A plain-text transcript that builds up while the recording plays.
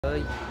可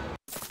以。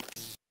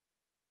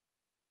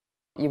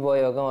一博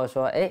有跟我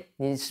说，哎，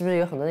你是不是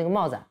有很多那个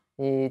帽子啊？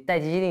你戴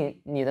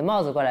你的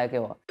帽子过来给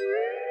我。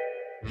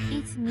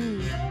It's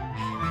me。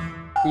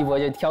一博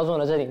就挑中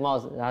了这顶帽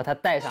子，然后他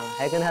戴上了，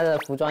还跟他的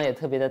服装也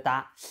特别的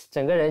搭，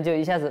整个人就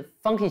一下子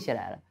funky 起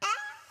来了。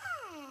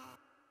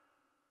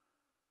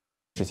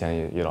之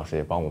前叶老师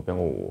也帮我编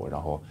过舞，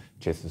然后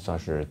这次算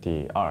是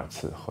第2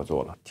次合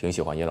作了，挺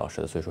喜欢叶老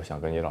师的，所以说想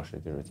跟叶老师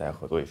就是再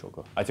合作一首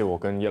歌，而且我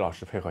跟叶老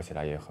师配合起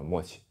来也很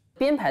默契。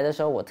编排的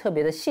时候，我特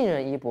别的信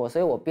任一博，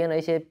所以我编了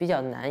一些比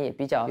较难，也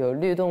比较有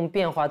律动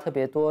变化特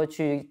别多，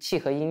去契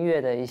合音乐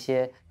的一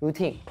些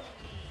routine。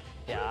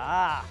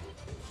呀，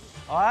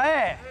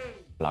哎。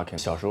 Lucky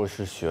小时候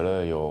是学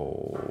了有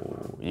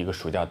1个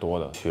暑假多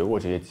的，学过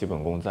这些基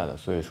本功在的，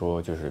所以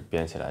说就是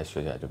编起来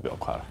学起来就比较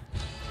快了。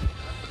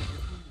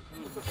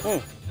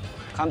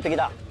完璧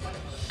だ。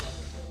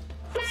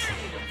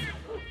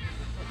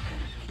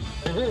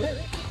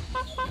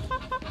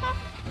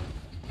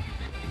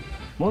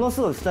もの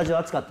すごいスタジオ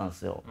暑かったんで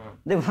すよ。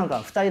でもなんか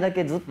2人だ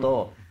けずっ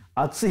と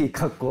暑い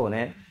格好を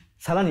ね、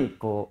さらに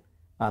こ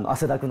う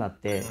汗だくなっ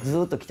て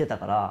ずっと着てた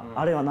から、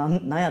あれはなん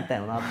やった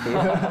んやろなっていう。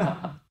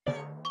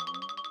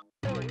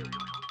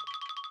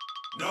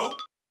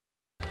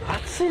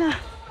暑いな。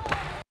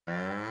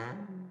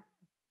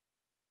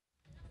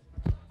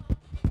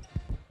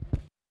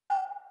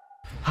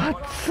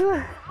暑い。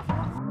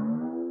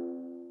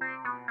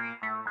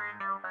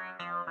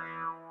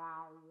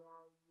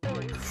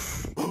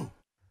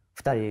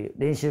2人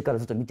練習から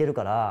ずっと見てる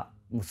から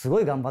もうすご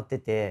い頑張って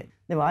て、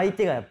でも相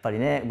手がやっぱり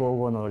ね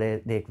55の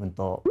レイ君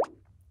と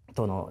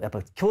のやっ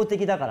ぱ強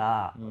敵だか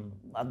ら、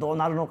どう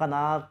なるのか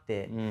なっ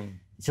て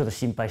ちょっと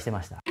心配して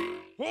ました。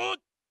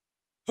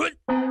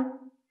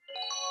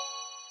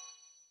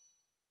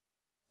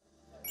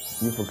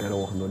衣服给了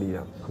我很多力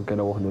量，给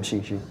了我很多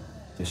信心，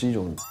也是一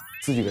种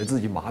自己给自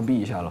己麻痹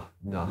一下了，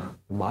你知道吗？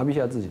麻痹一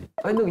下自己。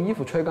哎，那个衣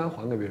服吹干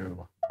还给别人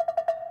吧。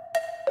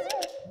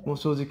もう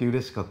正直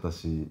嬉しかった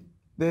し、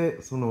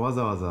でそのわ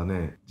ざわざ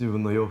ね自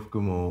分の洋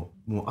服も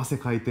もう汗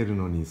かいてる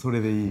のにそ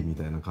れでいいみ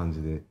たいな感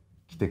じで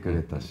着てく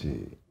れた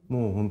し、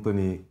もう本当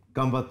に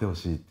頑張ってほ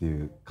しいってい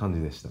う感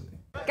じでしたね。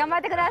頑張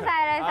ってくださ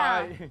い、ライ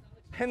さん。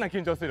変な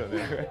緊張するよ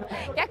ね。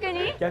逆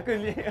に？逆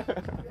に。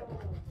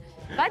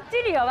バッチ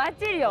リよ、バッ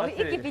チリよ、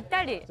息ぴっ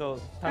たり。そう、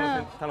楽し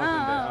ん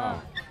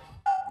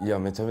で。いや、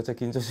めちゃめちゃ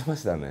緊張しま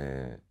した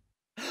ね。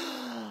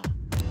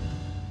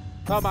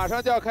那马上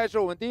就要开始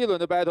我们第1轮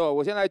的 battle，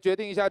 我先来决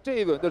定一下这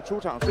一轮的出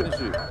场顺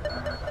序。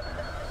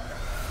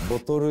ボ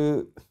ト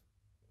ル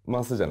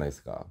回すじゃないで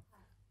すか。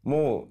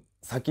もう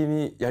先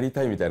にやり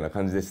たいみたいな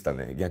感じでした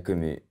ね。逆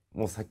に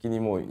もう先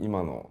にもう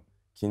今の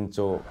緊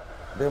張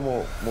で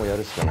もうや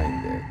るしかない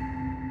んで。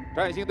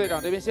张艺兴队长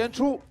这边先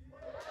出。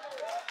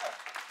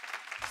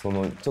そ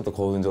のちょっと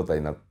興奮状態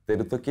になって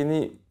る時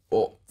に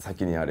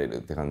先にやれるっ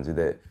て感じ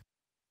で。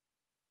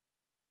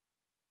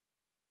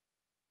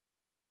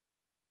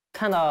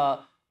看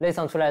到雷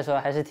桑出来的时候，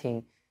还是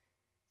挺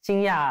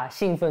惊讶、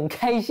兴奋、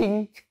开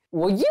心，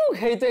我又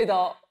可以对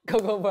到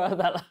Coco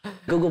Brother 了。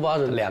Coco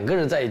Brother 2个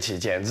人在一起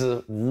简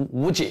直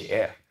无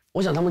解，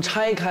我想他们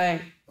拆开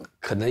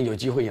可能有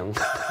机会赢。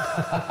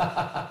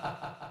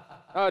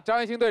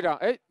张艺兴队长，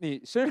哎，你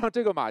身上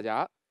这个马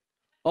甲，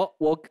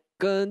我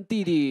跟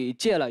弟弟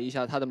借了一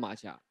下他的马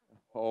甲。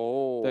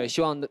对，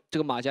希望这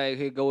个马甲也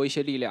可以给我一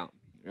些力量。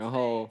然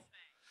后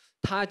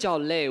他叫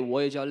累，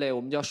我也叫累，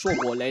我们叫硕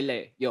果累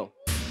累。有。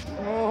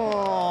Let's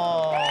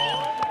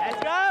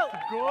go！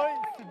 すごい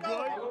すご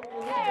い。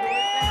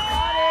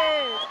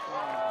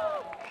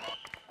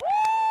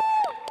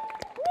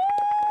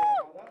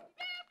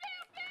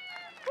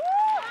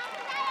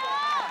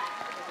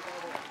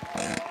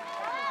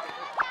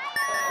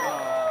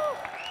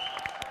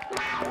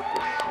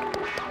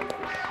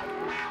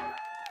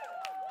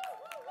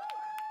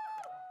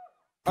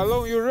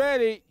Alone, you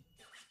ready?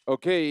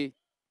 Okay.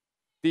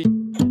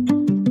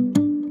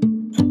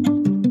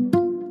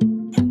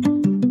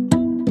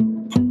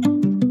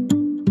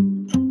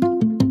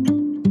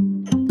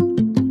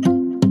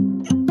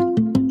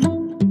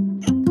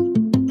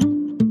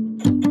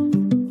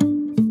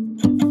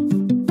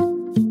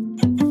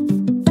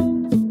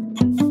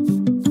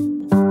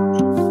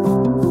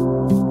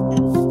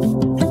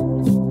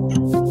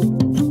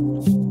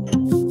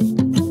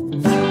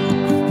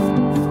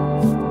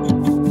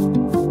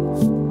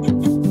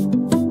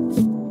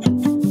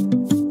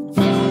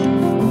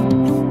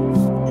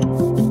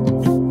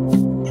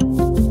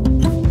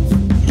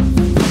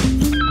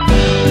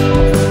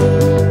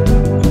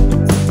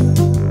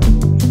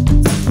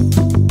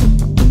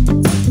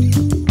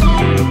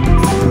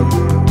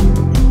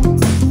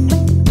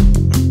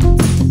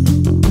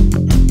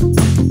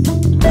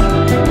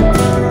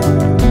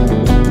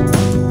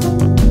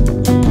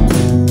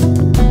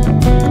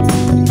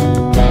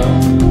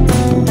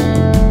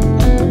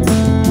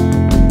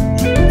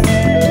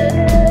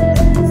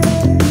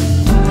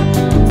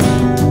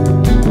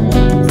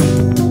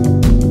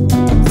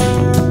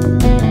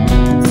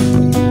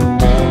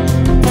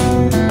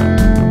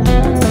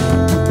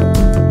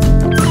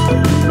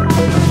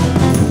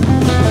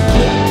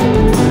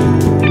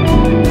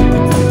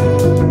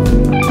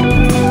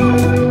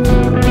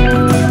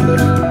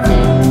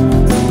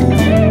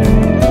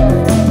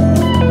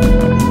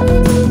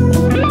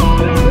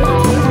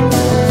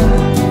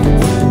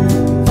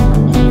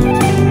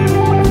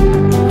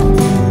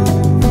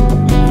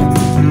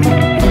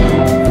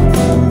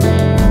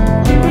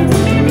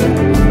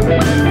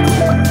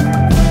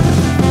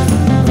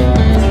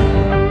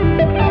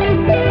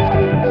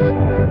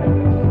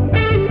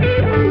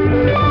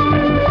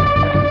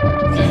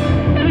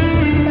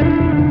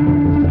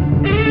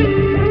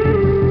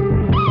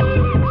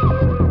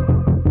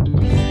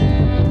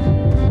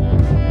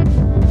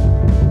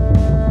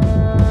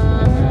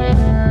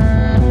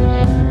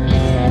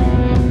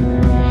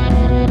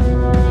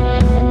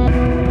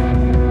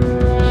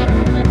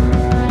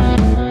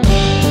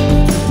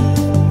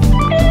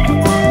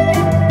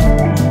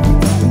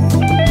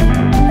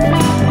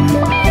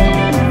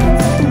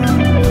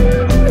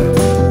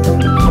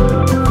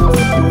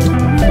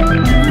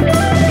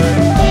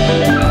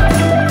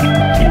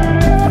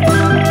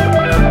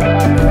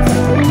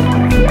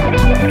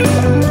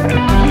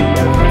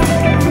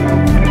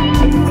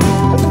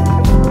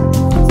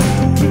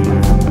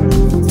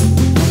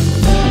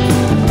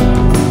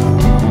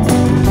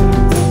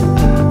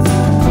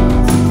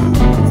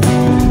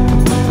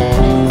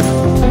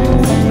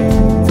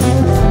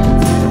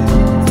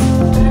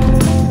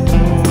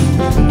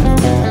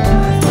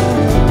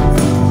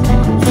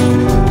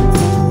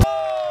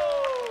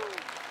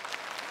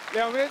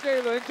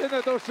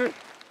 都是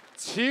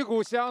旗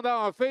鼓相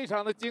当啊，非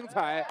常的精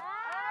彩。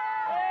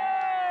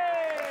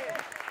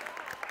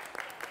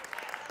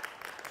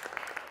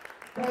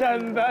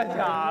真的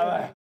假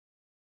的？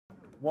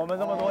我们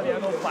这么多年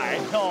都白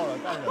跳了，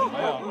干什么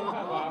呀？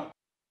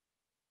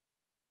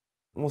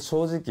もう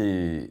正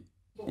直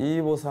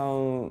イーボさ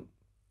ん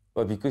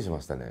はびっくりし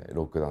ましたね。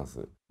ロックダン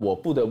ス。我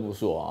不得不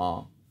说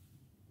啊，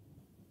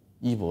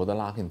一博的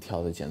locking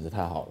跳的简直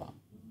太好了，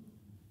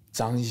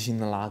张艺兴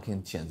的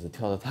locking 简直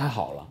跳的太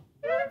好了。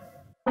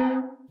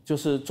就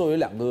是作为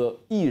2个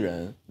艺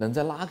人，能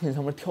在 locking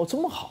上面跳这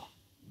么好，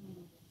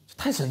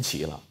太神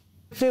奇了。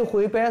这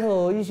回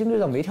battle 一星队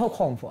长没跳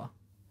匡扶啊，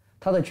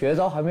他的绝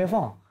招还没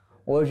放，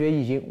我就觉得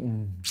已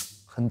经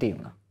很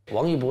顶了。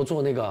王一博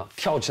做那个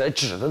跳起来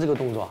指的这个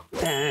动作，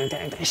噔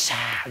噔噔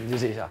下，你就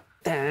这一下，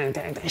噔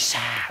噔噔下，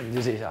你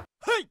就这一下，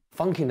嘿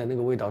 ，funky 的那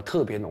个味道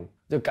特别浓，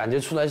就感觉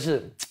出来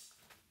是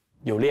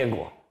有练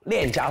过，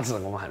练家子，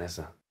我们喊的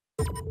是。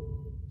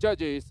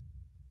Judges,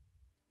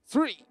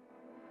 3,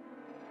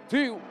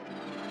 2,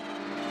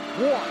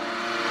 1。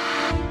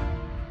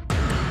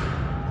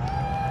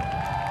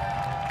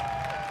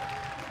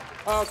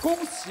恭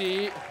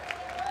喜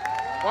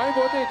王一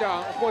博队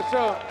长获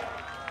胜。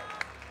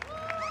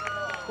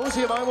恭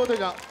喜王一博队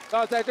长。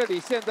那在这里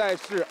现在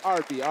是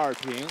2-2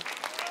平。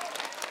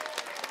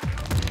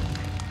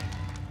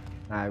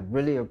I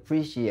really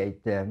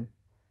appreciate them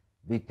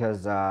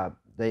because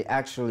they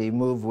actually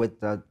move with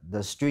the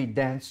street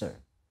dancer.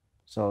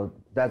 So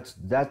that's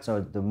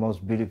the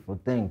most beautiful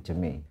thing to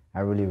me. I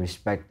really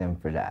respect them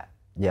for that.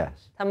 Yes.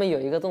 他们有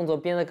一个动作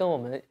编的跟我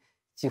们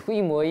几乎一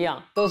模一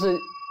样，都是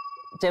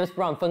James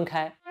Brown 分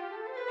开。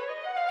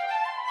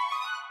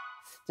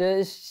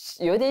就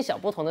是有一点小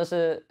不同的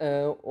是，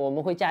我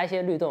们会加一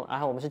些律动，然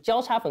后我们是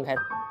交叉分开。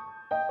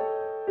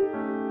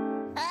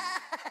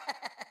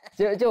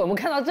就我们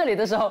看到这里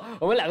的时候，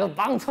我们2个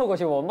帮凑过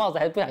去，我帽子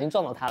还不小心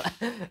撞到他了。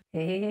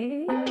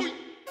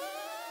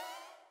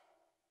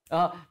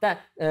然后，但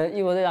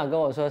一博队长跟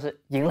我说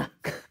是赢了。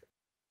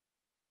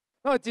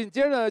那紧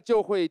接着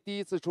就会第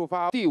一次出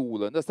发第5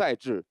轮的赛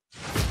制。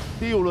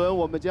第5轮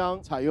我们将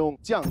采用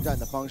将战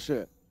的方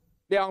式，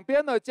两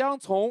边呢将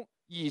从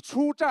已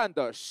出战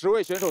的10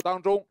位选手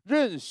当中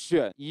任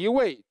选1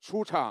位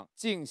出场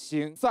进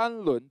行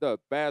3轮的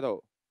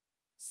battle。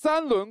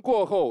3轮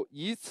过后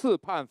一次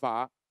判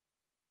罚。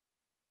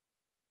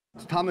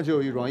他们只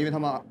有一桩，因为他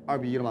们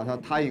2-1了嘛，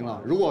他赢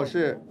了。如果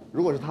是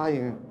他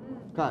赢，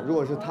看，如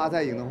果是他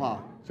再赢的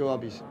话，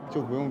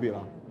就不用比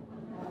了。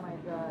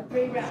我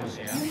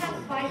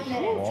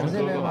们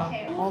这边吗？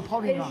哦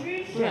 ，popping 啊，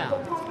对啊，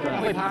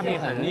会 popping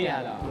很厉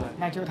害的，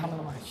那就是他们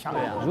的嘛，下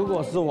来。如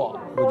果是我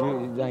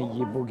就让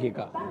一步给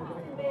干，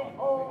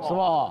是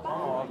吧？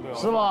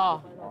是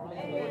吧？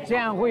这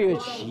样会有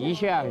奇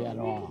效，晓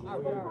得吧？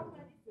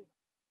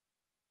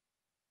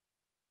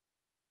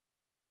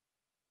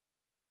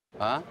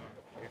啊？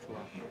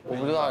我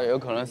不知道，有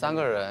可能3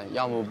个人，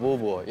要么布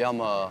布，要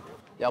么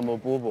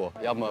布布，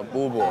要么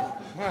布布，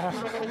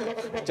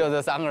就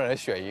这3个人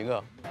选一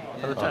个。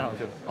他都站上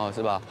去了。哦，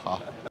是吧？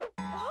好。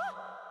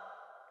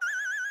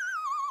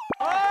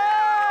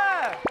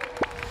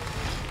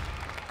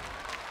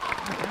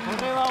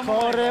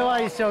これ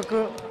は一色。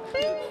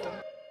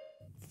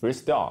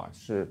freestyle 啊，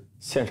是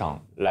现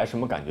场来什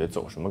么感觉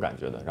走什么感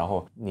觉的。然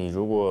后你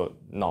如果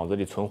脑子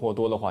里存货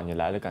多的话，你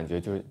来的感觉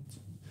就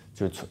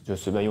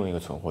随便用一个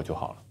存货就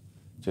好了。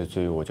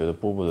所以我觉得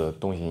波波的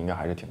东西应该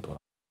还是挺多的。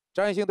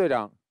张艺兴队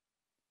长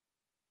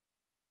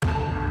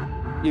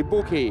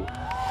，Ibuki，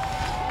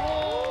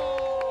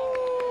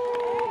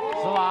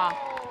 是吧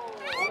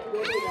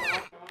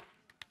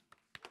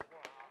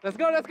 ？Let's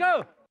go, let's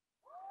go！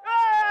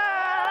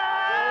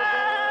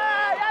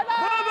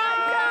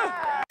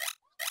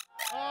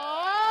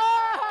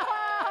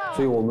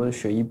 所以我们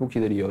选Ibuki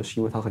的理由是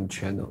因为他很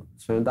全能，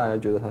虽然大家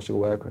觉得他是个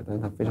worker， 但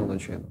是他非常的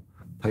全能，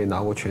他也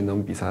拿过全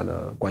能比赛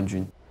的冠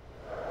军。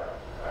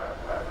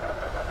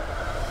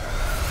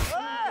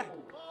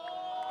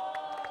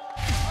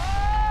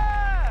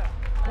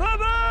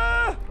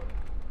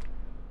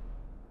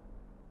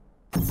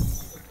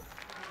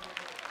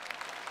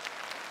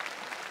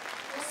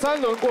3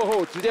轮过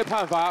后直接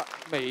判罚，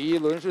每一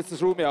轮是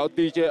45秒。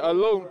DJ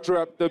Alone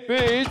drop the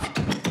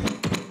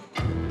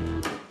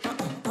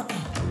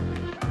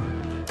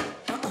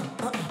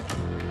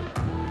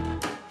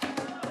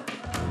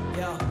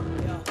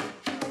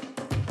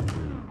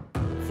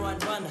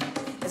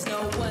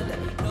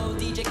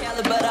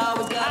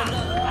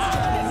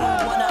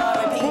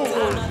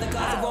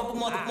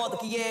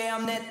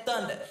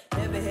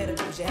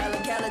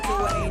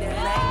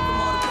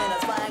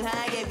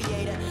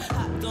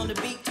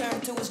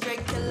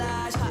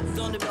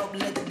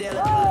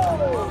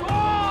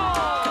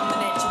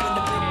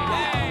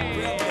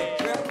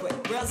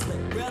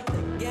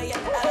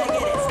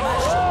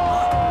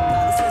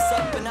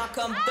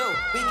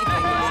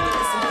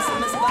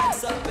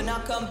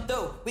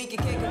through. We can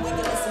kick and we can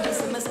listen to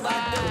some Miss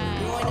Badu.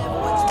 You ain't never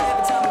watched me,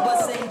 baby, tell me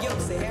what's in you.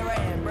 So here I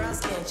am, brown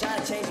skin,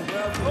 trying to change the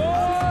world.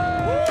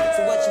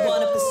 So what you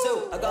wanna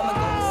pursue? I got my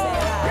goals, say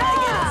hi. I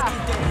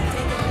get it,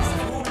 keep doing it.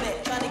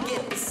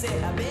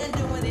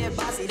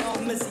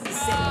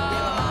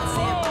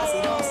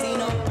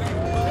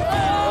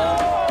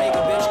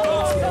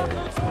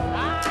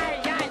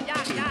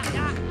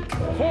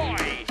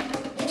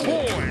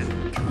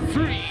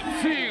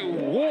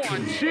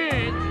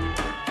 Chin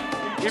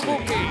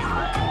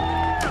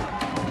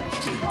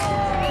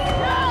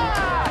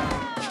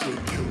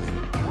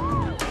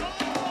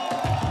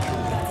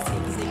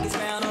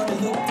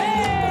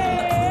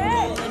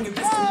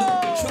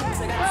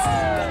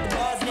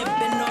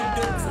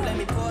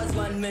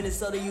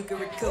that you can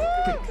recoup.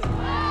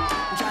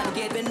 I'm trying to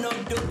get no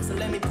duke, so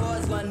let me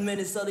pause 1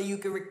 minute so that you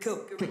can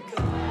recoup.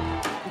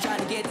 I'm trying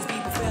to get these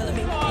people feeling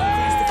me,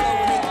 increase the flow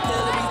and they can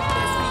feel me.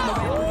 That's me, my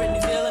rapper in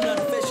New Zealand,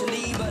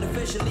 unofficially, but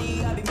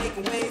officially I be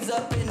making waves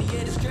up in the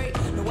industry.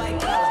 No white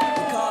collar,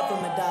 we carve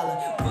from a dollar.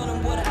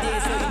 Running what I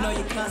did, so you know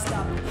you can't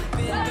stop.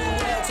 Been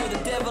through hell to the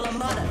devil I'm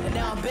under, and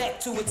now I'm back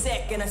to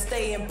attack and I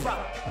stay in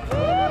prop.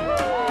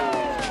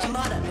 I'm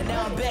under, and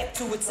now I'm back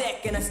to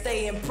attack and I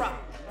stay in prop.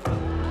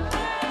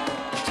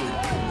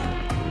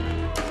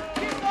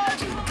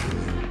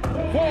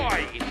 5,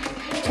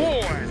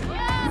 4,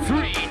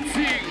 3,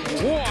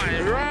 2,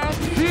 1, round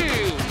 2.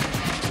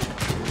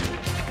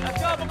 Let's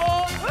go,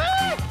 boys!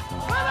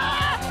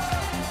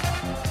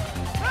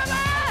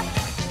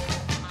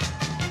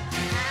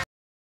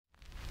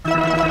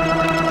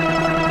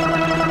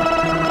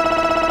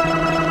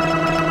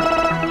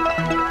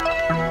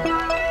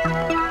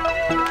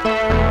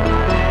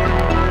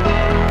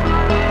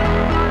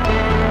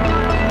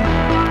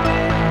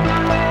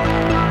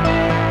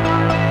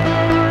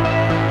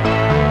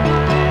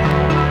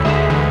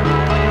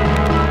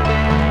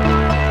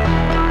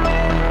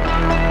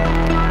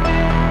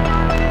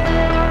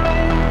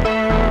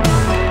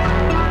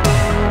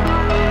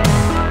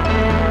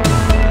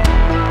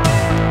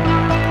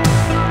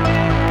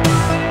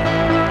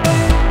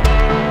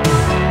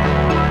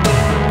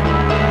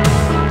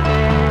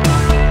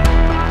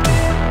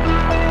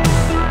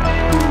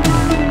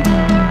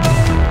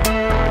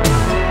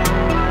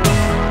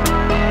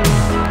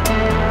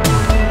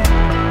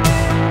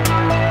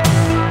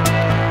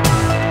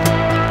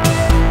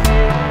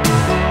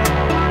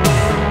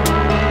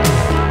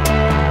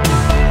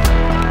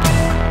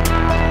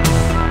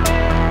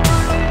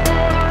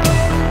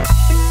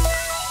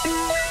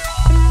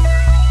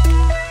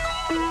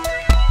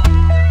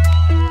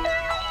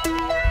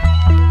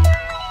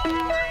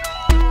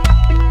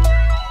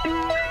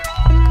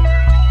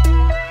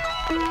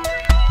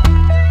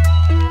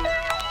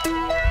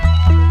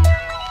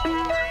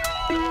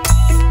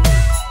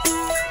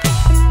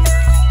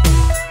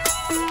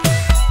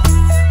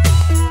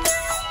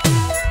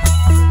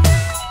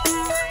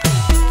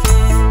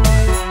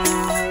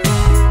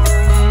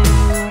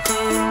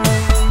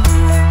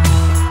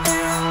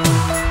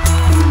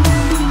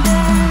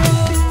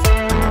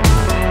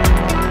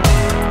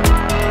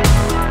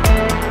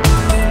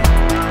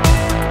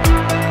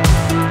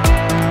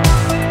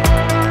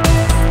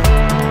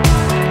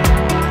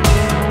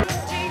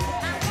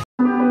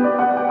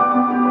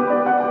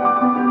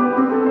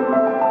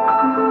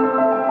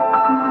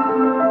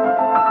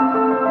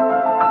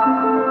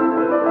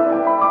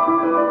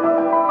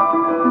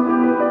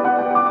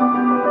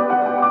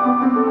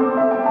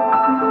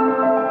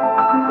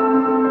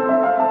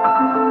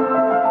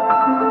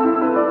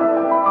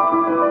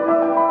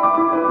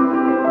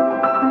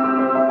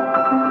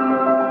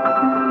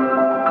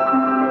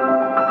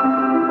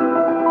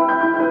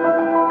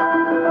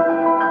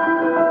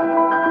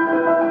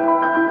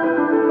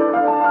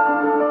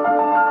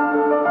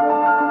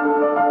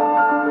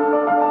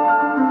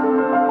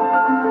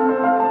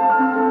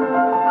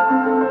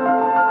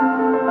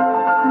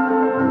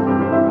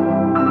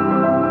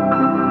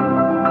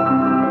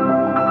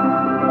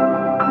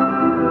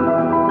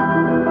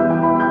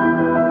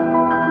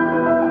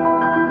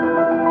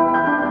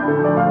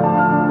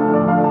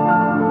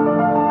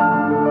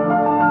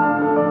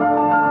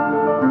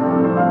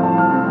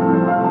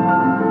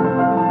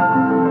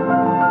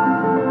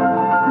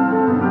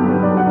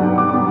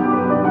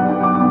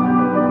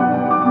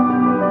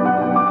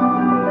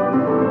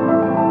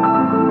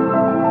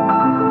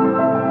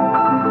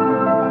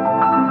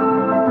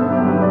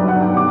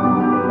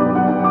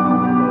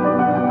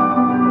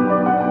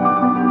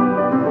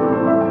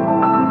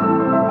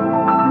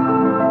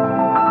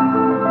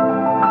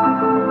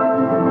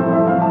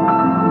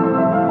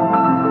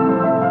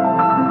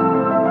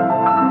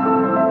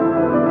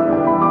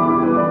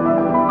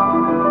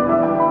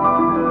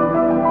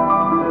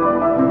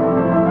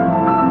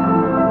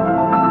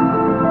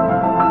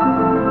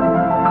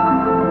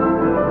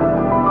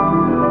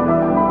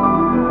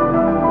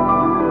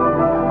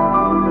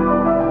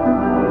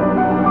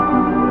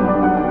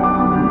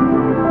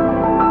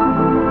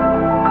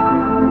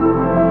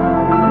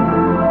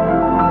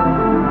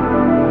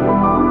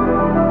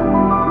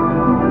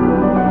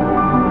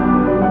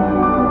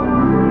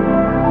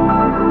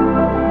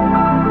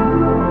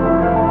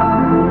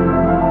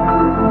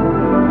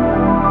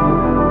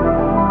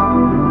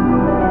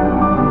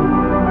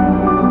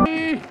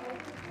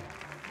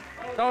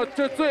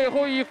这最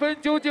后1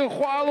分究竟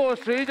花落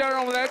谁家？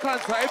让我们来看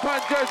裁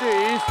判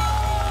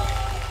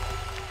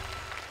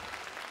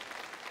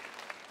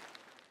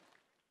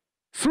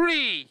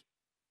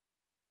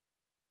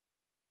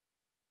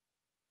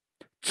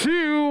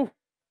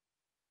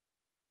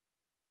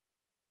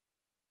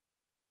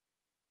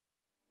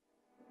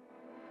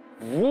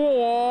你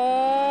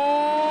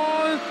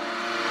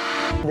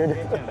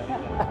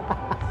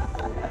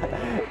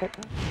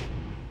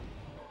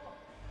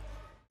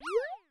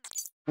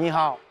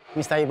好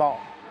 ，Mr. 一博，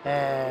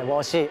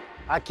我是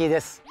阿基で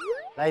す，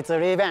来自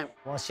日本，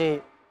我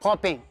是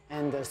popping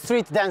and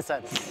street dancer。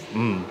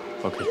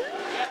OK。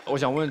我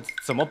想问，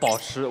怎么保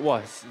持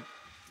哇，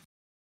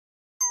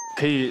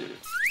可以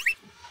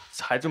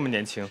还这么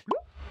年轻？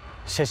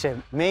谢谢。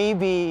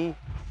Maybe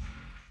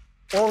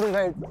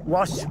always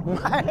wash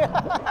my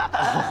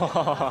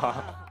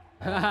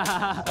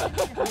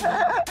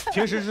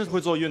平时是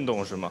会做运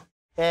动是吗？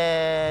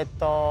毎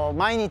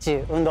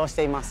日運動し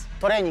ています。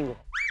トレーニング。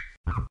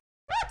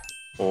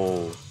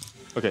哦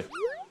 ，OK，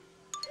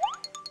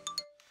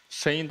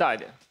 声音大一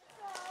点。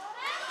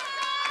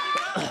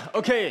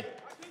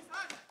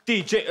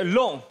OK，DJ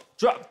Alone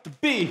drop the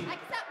beat。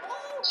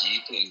移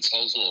动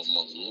操作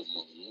猛如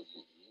虎。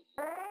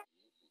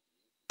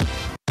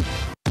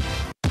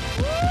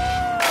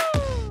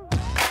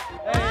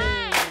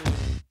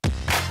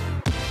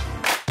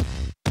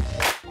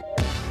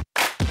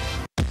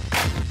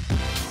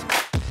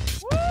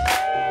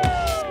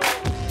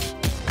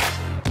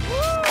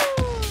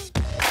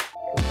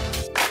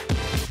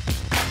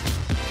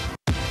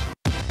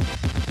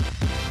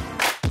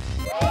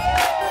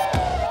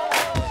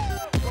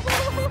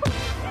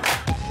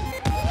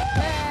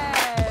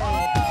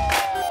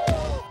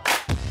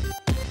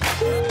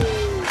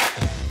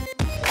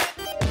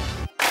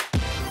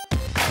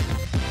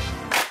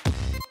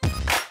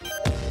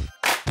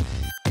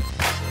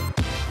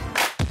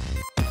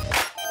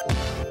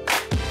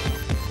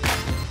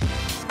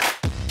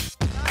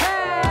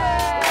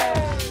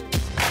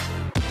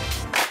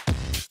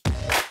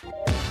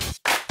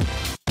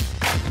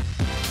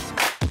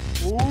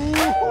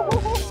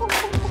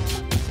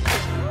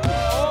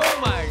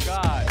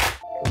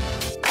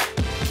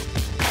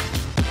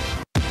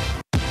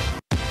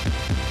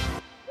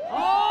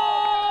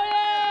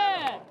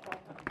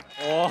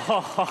阿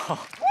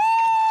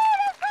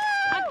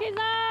K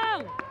さ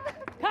ん、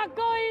かっ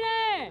こいい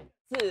ね。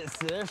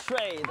40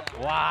岁的，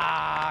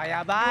哇，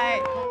やば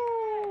い！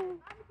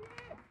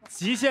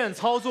极限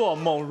操作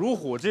猛如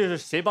虎，这是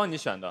谁帮你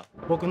选的？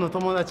僕の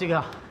友達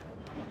が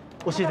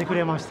教えてく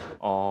れました。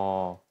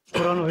哦，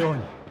ご覧のよう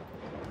に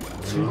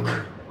強く。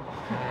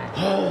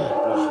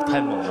哇，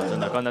太猛了，真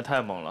的，刚才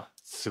太猛了，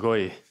すご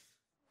い。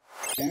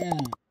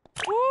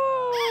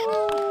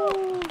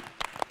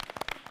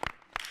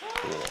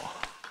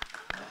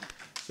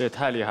这也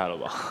太厉害了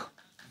吧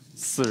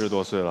！40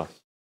多岁了，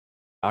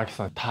阿 K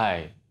桑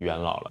太元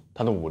老了，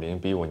他的舞龄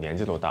比我年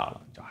纪都大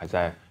了，就还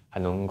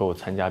能够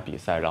参加比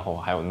赛，然后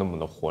还有那么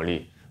的活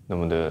力，那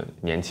么的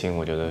年轻，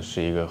我觉得是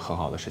一个很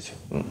好的事情。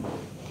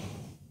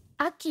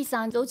アッキー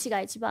さんどっちが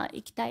一番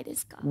行きたいで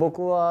すか？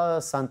僕は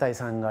3対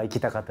3が行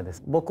きたかったで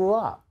す。僕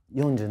は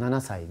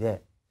47歳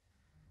で、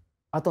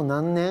あと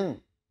何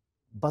年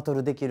バト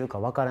ルできる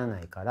かわからな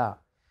いから、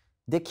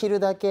でき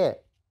るだ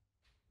け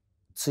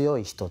強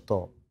い人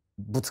と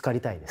ぶつかり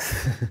たいで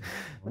す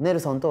ネル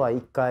ソンとは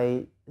1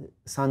回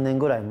3年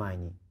ぐらい前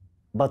に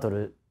バト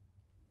ル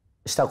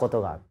したこ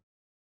とがあっ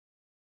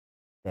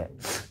て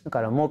だ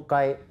からもう一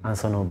回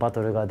そのバ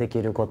トルがで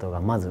きること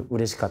がまず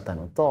嬉しかった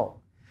の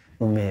と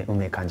運命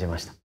感じま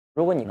した。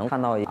如果你能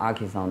看到阿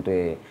K 桑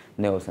对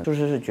Nelson，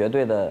 是绝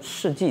对的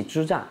世纪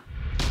之战。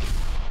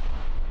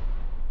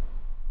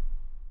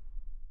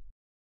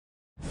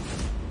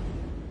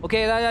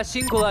OK， 大家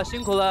辛苦了，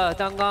辛苦了，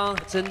刚刚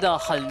真的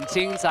很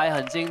精彩，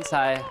很精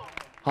彩。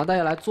好，大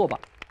家来坐吧，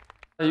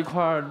一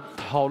块儿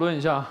讨论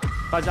一下，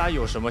大家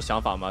有什么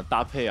想法吗？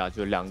搭配啊，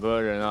就2个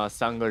人啊、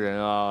3个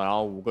人啊，然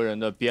后5个人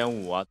的编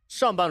舞啊，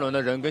上半轮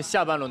的人跟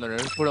下半轮的人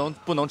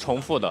不能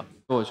重复的。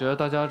我觉得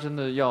大家真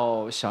的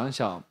要想一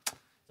想，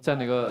在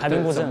哪个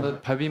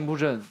排兵布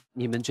阵，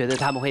你们觉得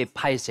他们会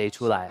派谁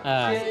出来？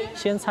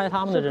先猜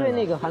他们的人。对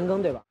那个韩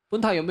庚对吧？温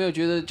塔有没有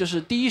觉得就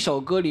是第一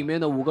首歌里面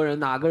的5个人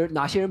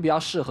哪些人比较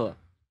适合？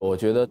我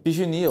觉得必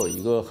须你有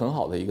一个很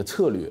好的一个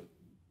策略，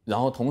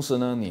然后同时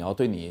呢，你要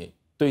对里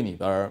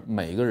边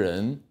每一个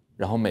人，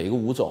然后每一个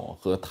舞种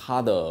和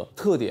他的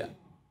特点，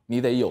你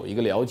得有一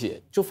个了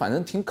解，就反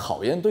正挺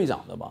考验队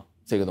长的吧，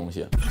这个东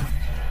西。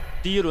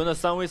第一轮的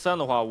3v3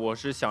的话，我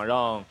是想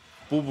让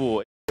布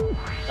布、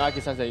阿 K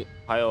先生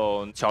还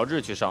有乔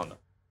治去上的。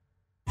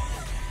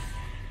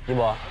一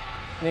博，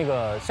那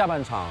个下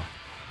半场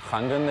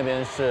韩庚那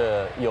边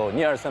是有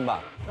聂尔森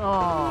吧？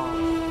哦。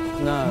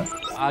那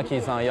阿 K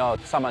桑要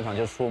上半场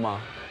就出吗？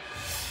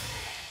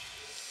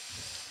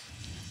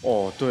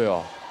哦，对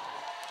哦。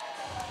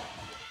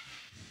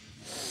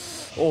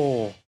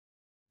哦。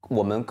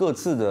我们各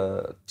自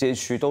的街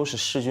区都是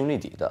势均力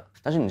敌的，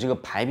但是你这个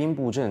排兵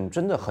布阵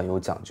真的很有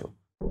讲究。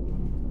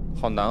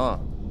好难啊！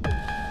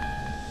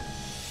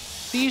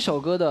第一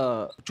首歌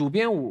的主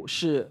编舞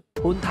是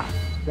温塔，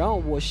然后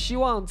我希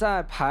望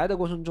在排的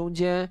过程中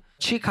间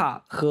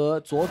，Chika 和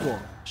佐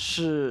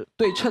是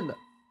对称的，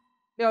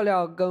廖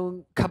廖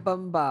跟卡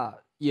班巴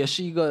也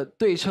是一个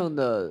对称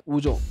的舞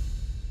种。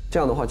这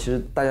样的话，其实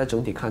大家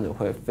整体看着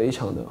会非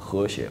常的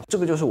和谐。这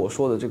个就是我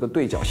说的这个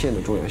对角线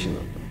的重要性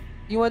了。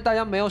因为大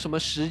家没有什么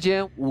时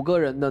间，5个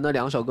人的那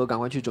2首歌赶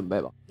快去准备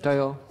吧，加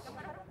油！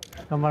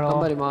頑張ろう。頑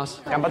張りま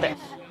す。頑張って。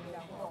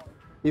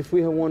If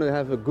we want to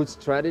have a good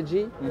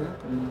strategy,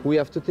 we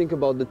have to think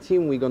about the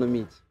team we're gonna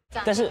meet.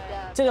 但是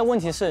这个问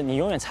题是你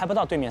永远猜不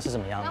到对面是怎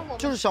么样的，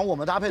就是想我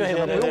们搭配的时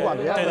候，对不用管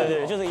别人。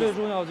对，就是最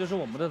重要就是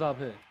我们的搭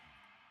配。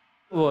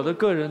我的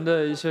个人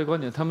的一些观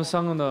点，他们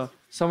3个呢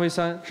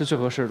3v3是最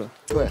合适的。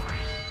对，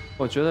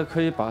我觉得可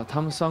以把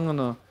他们3个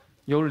呢，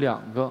有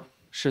2个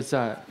是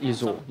在一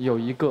组，有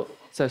1个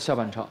在下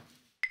半场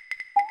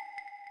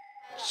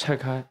拆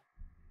开，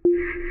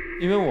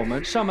因为我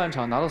们上半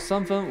场拿到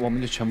3分，我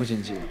们就全部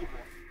晋级；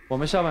我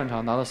们下半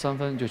场拿到3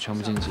分就全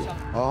部晋级。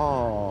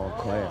哦，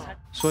可以。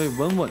所以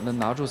稳稳的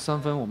拿住3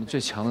分，我们最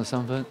强的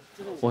3分，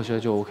我觉得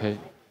就 OK，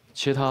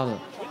 其他的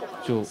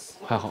就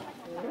还好。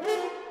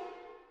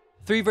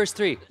3 vs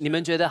 3，你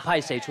们觉得害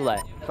谁出来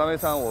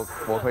？3v3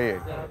我可以。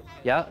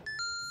Yeah。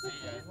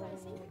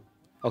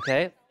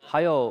OK，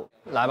 还有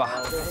来吧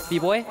 ，B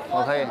boy，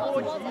 我可以。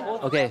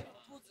OK，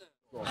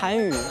 韩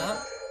语。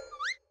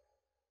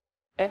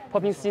哎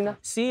，Popping C 呢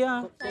 ？C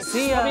啊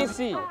 ，C 啊 ，Popping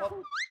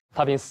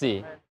C。Popping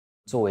C。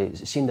作为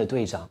新的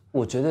队长，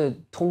我觉得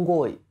通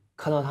过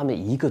看到他们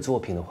一个作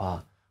品的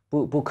话，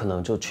不可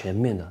能就全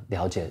面的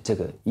了解这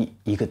个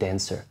一个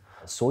dancer，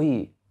 所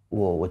以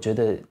我觉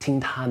得听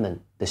他们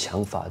的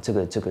想法，这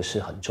个是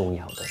很重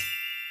要的。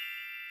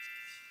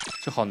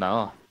这好难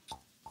啊！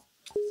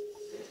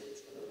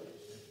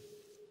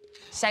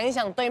想一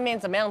想对面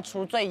怎么样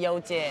出最优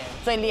解、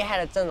最厉害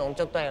的阵容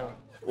就对了。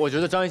我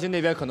觉得张艺兴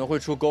那边可能会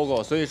出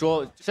GoGo， 所以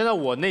说现在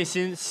我内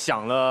心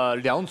想了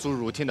2组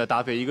routine 的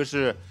搭配，一个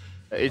是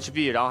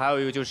HB， 然后还有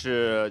一个就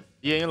是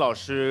叶英老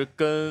师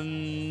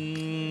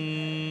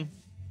跟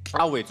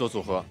阿伟做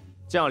组合，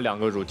这样2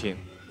个 routine，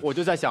 我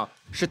就在想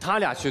是他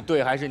俩去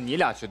对还是你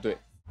俩去对？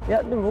い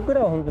やでも僕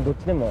らは本当どっ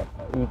ちでも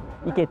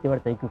行けって言わ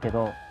れたら行くけ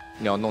ど。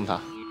你要弄他？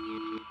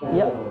い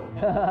や。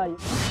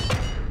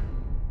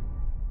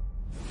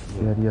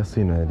やりやす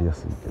いのはやりや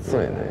すいけど。そ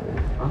うやね。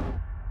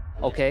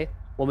OK，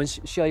 我们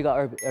需要一个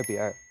2比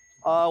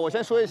2。我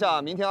先说一下，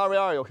明天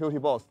2v2有 QT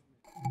Boss，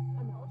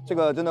 这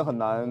个真的很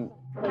难。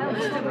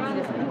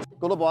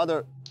Gogo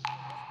Brother。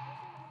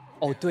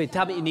哦，对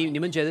他们，你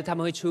们觉得他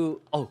们会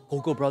出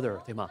Gogo Brother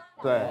对吗？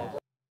对。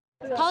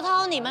涛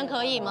涛，你们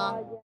可以吗？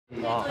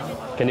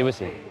肯定不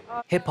行。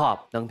Hip Hop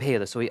能配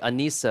的，所以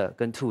Anissa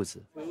跟兔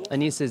子。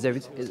Anissa is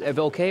every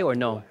okay or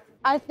no?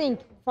 I think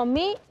for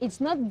me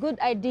it's not good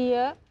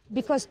idea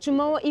because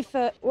tomorrow if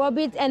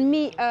Robert and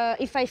me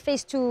if I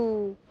face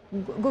to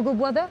Gogo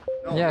Brother.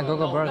 Yeah,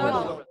 Gogo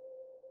Brother.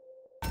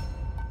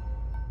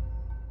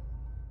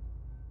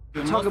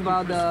 Talk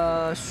about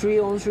the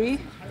 3-on-3.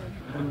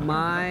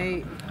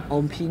 My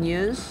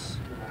opinions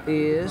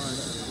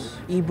is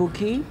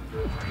Ibuki,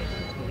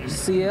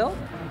 CL,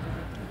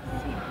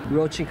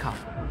 Rochika.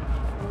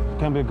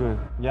 Can be good,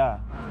 yeah,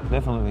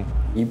 definitely.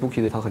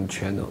 Ibuki 的他很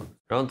全的，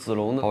然后子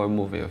龙的 power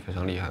move 也非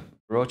常厉害。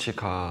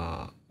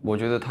Rochika， 我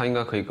觉得他应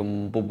该可以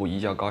跟布布一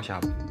较高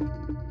下。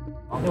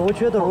我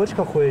觉得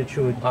Rochika 会去。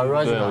对，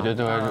我觉得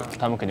这回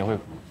他们肯定会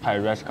派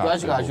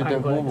Rochika 去对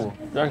布布。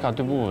Rochika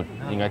对布布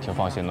应该挺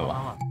放心的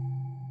吧？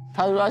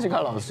他是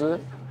Rochika 老师。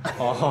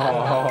哇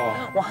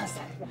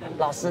塞，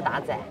老师打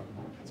仔，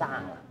炸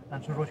了。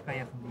但是 Rochika 也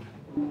很厉害。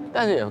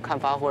但是也看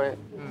发挥。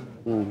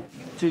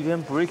这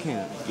边 breaking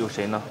有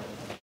谁呢？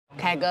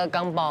凯哥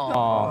刚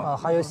爆。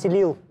还有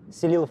C6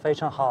 非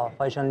常好，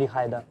非常厉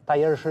害的，他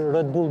也是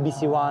Red Bull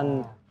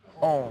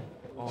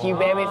BC1。He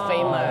very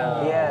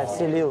famous. Yeah,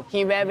 C6.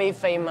 He very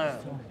famous.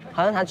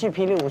 好像他去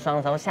霹雳无双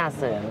的时候吓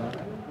死人了，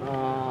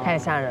太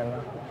吓人了。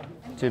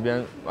这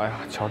边哎呀，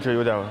乔治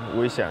有点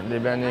危险，那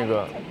边那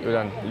个有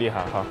点厉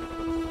害哈。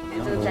我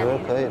觉得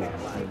可以了，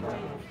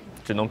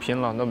只能拼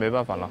了，那没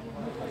办法了。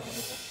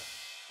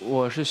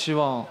我是希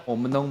望我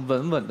们能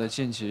稳稳的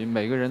晋级，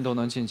每个人都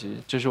能晋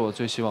级，这是我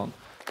最希望的。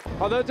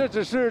好的，这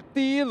只是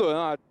第1轮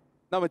啊，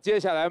那么接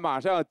下来马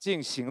上要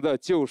进行的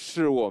就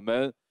是我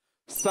们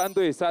3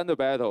对3的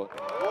battle。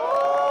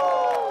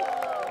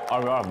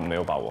2v2没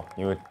有把握，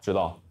因为知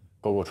道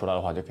GoGo出来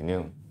的话就肯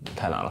定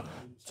太难了。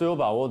最有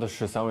把握的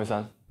是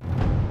3v3。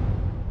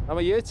那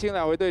么也请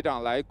2位队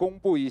长来公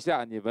布一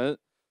下你们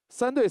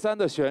3对3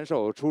的选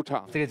手出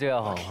场。这个就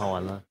要好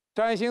玩了。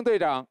张艺兴队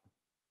长，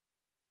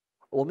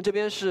我们这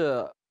边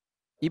是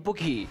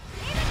Ibuki。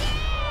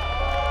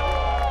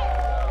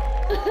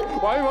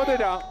王一博队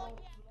长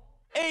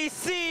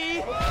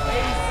 ，AC。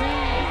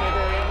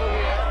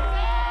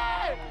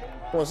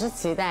我是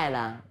期待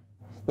的，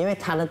因为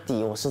他的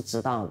底我是知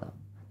道的，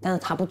但是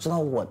他不知道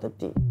我的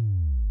底。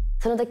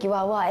その時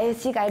は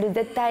AC がいる、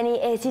絶対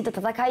に AC と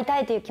戦いた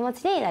いという気持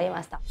ちになり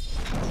ました。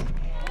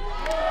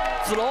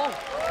子龙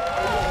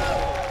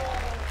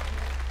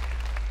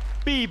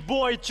 ，B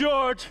Boy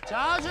George，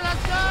 Let's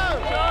go！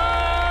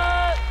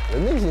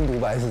 人内心独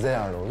白是这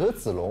样的，我觉得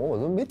子龙，我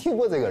都没听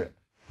过这个人。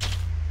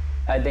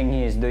I think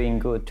he is doing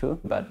good too,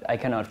 but I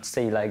cannot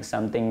say like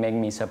something make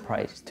me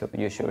surprised too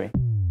usually.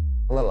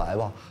 那来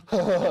吧，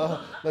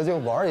那就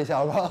玩一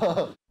下吧。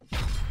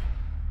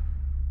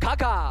卡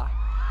卡。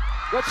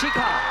要七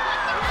卡，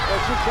要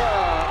七卡。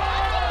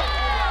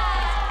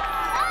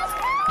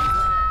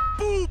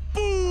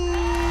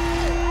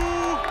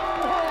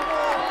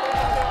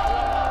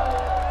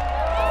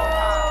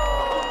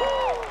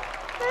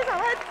这场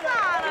太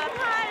炸了，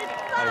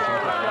太炸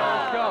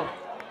了！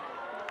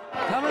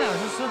他们俩是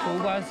师徒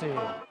关系。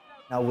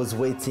I was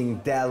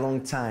waiting that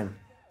long time,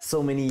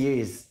 so many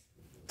years,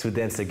 to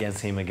dance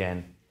against him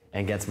again,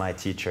 against my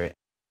teacher.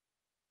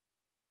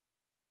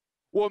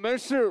 我们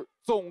是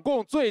总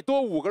共最多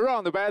5个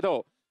round 的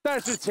battle， 但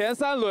是前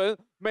3轮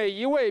每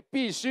一位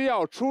必须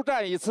要出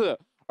战一次，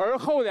而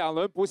后2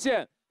轮不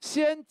限，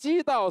先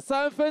击到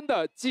3分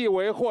的即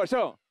为获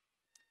胜。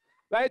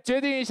来决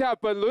定一下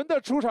本轮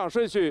的出场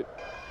顺序。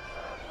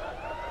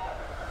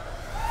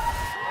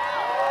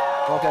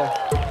OK,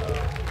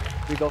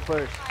 we go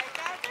first.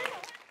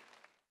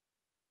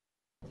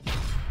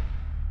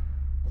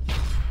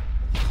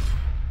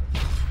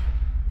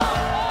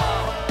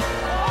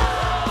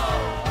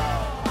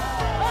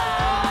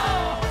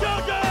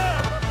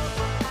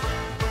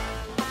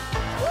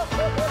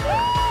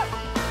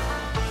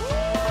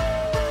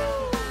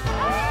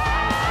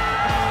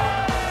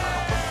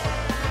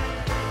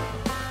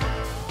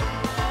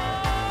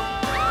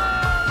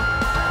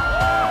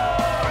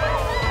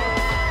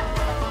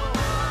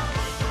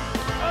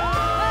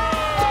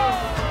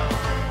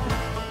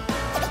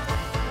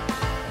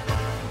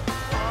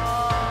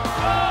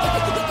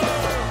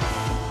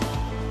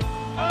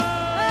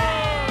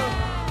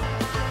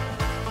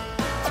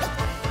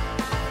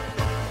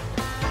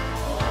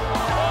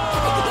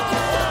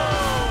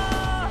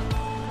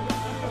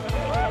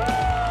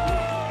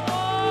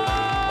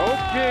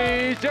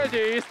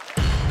 Judges,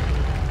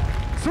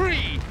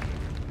 3,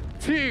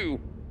 2,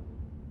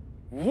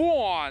 1。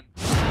王一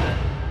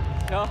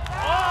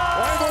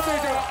博队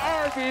长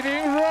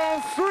2-0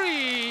 Round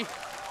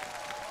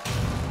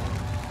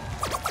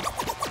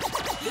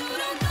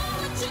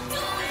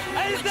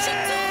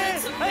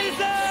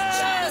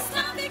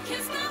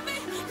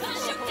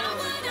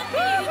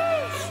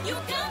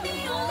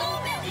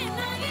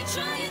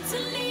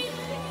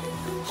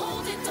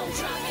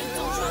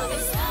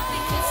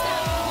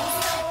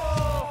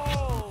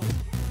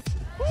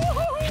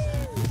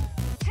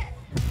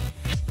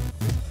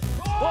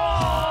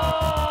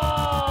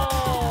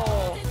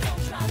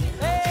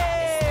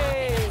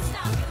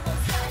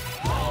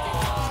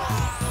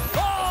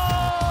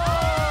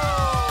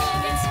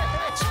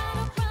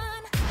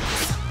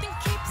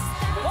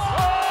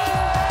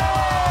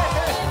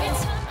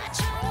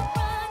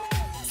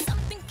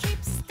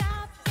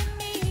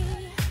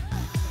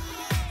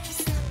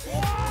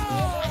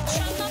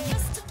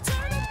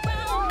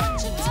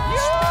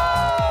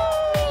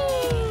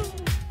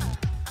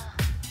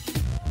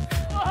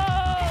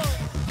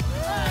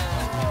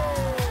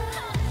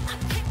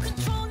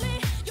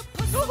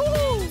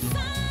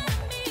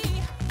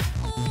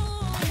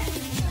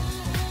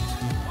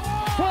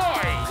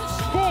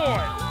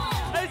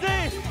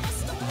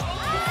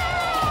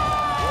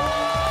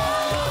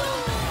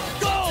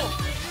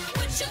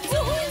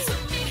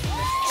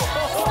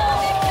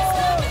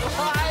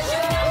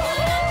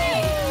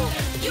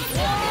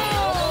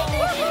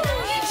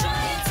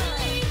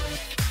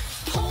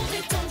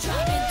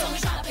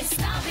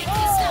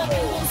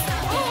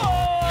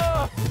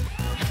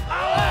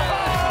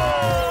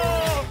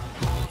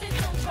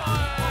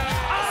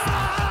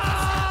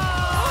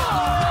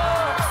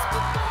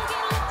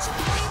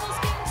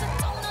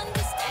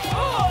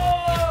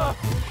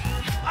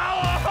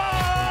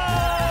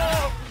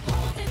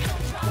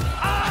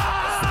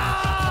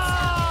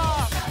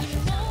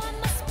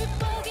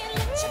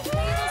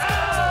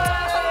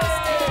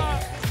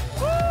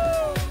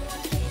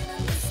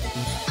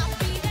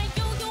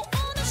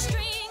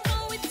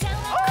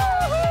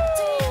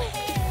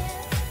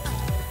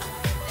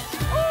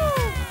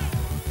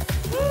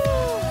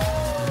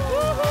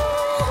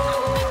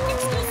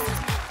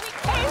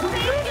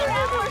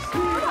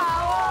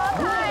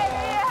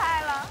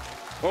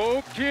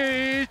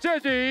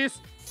judges.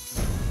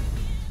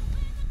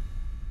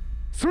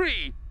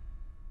 3,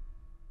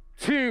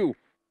 2,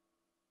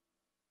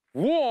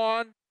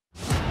 1。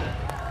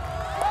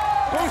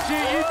恭喜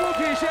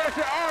Ibuki现在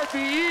是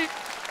2-1。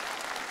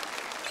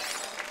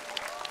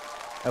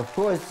Of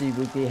course,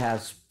 Ibuki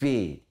has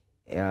speed.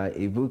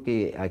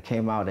 Ibuki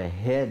came out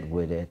ahead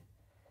with it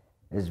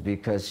is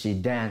because she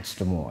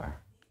danced more.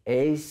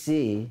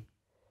 AC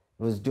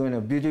was doing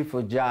a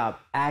beautiful job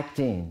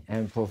acting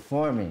and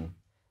performing,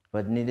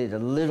 but needed a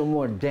little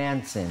more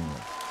dancing.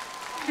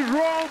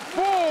 Round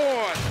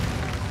 4.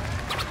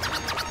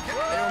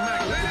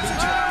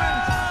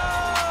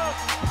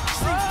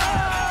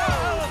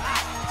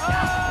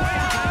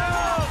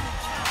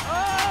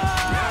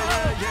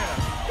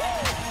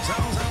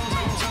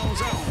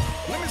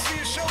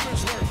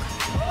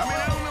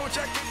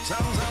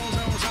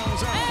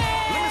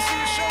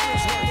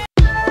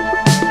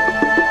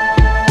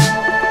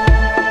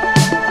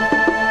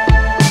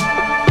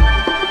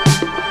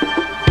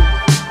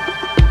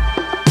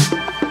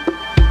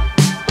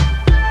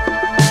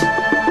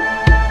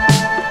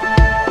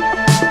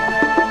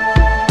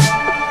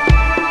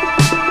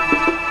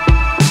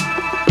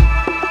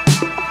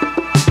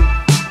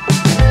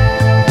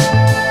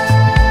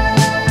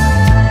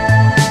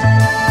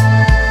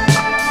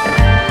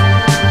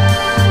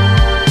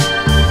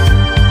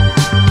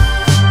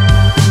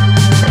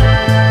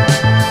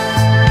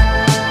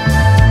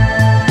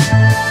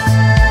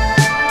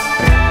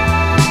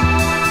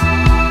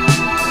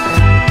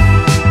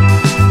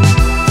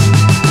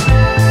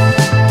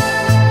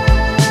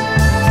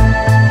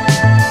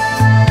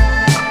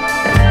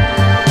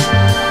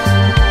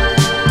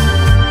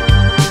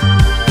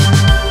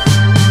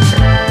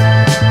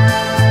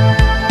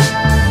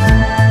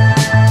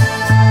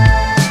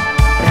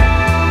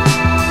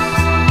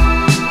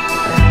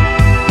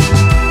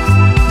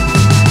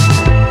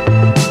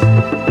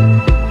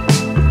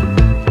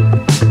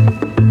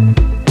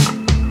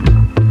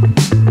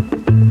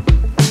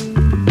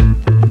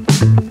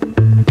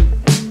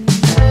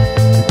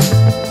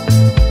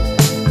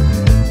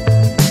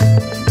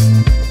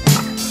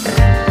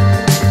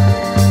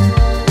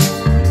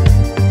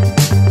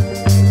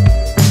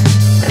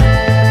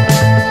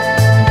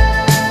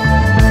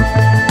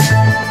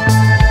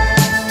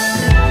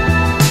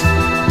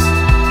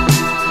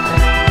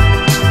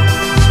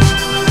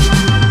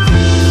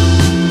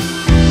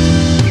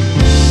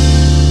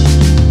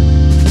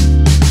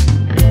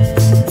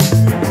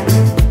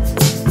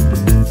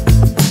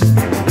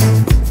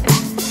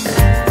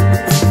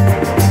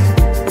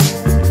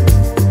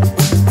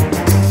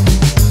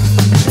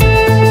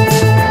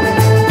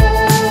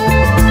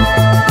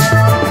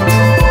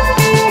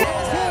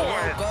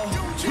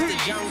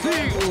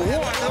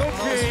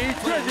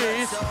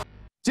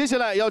 接下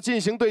来要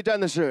进行对战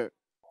的是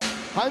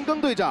韩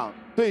庚队长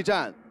对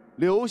战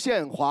刘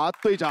宪华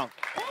队长。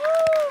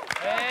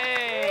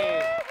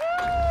哎，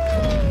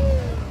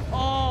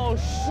哦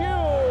咻！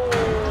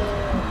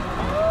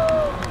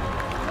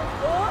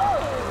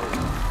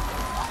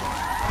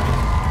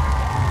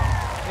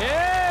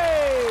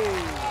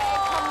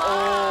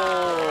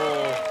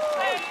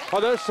好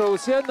的，首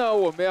先呢，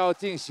我们要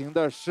进行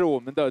的是我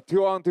们的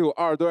 2 on 2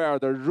 2对2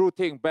的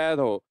routine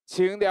battle，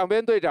 请两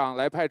边队长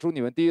来派出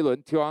你们第一轮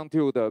 2 on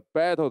 2的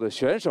battle 的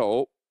选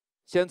手。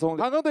先从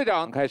韩庚队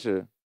长开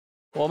始。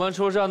我们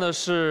出战的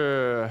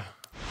是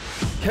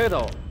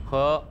Kato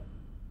和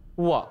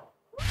哇。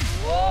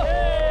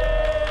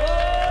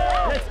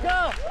Let's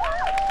go！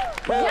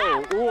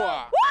 Kato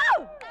哇。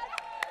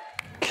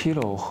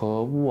Kilo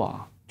和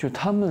哇，就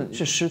他们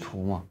是师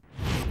徒嘛。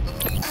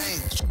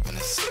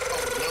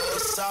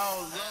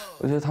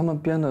 我觉得他们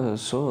编的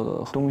所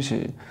有的东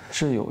西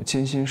是有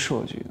精心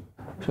设计的，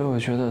所以我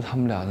觉得他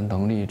们俩的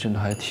能力真的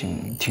还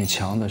挺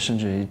强的，甚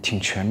至挺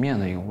全面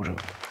的一个舞者。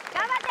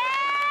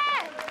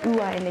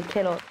Ua and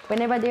Kero.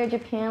 Whenever they're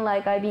Japan,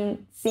 like I've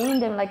been seeing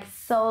them like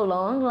so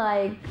long.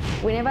 Like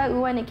whenever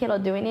Ua and Kero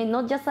doing it,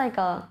 not just like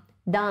a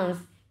dance,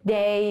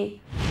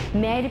 they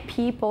made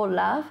people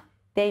laugh.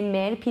 They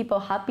made people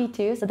happy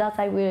too. So that's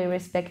I really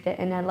respect it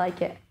and I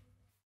like it.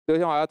 刘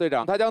宪华队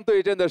长，他将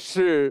对阵的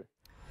是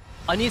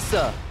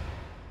Anissa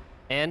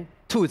and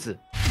兔子。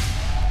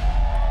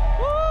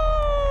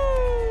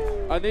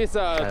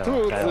Anissa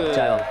兔子，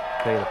加油，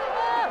可以的。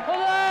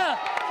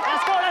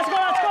 Let's go, let's go,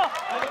 let's go！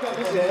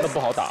 那不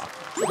好打，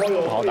不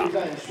好打。不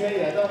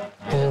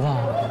知道。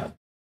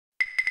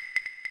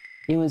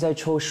因为在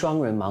抽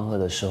双人盲盒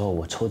的时候，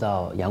我抽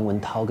到杨文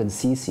涛跟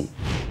CC。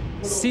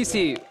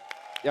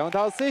杨文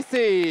涛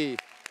CC。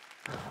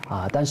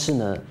但是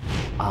呢，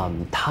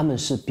他们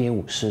是编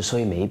舞师，所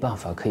以没办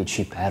法可以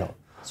去 battle。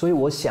所以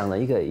我想了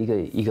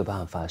一个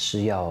办法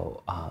是要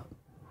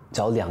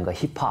找两个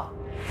hip hop。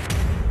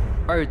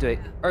二对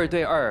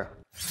2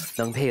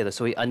能配的，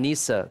所以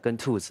Anissa 跟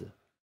兔子。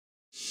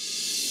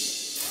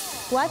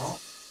 What?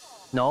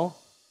 No.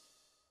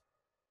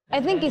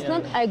 I think it's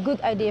not a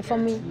good idea for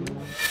me.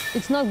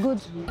 It's not good.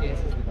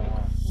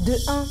 De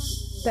 1,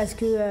 parce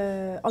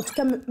que, en tout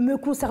cas me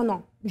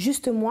concernant,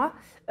 juste moi,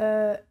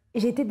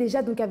 j'étais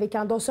déjà donc avec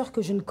un danseur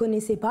que je ne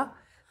connaissais pas.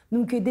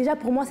 Donc déjà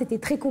pour moi c'était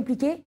très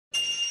compliqué.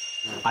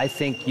 I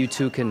think you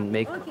two can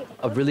make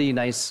a really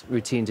nice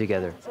routine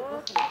together.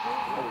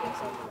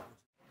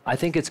 I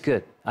think it's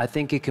good. I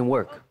think it can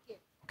work.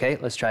 Okay,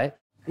 let's try it.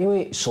 因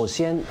为首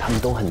先他们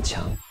都很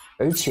强，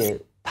而且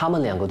他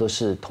们两个都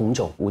是同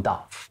种舞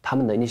蹈，他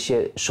们的那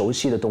些熟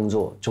悉的动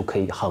作就可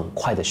以很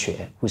快的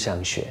学，互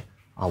相学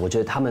我觉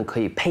得他们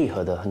可以配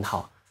合的很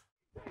好。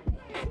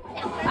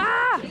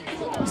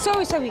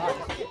Sorry.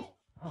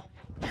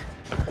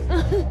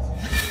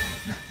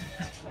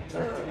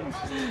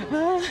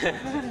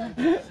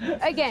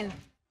 Again.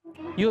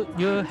 You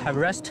have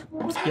rest?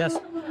 Yes.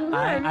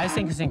 I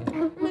think.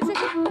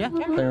 Yeah.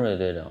 亨瑞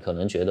队长可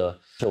能觉得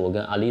是我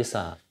跟阿丽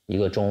萨一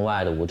个中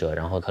外的舞者，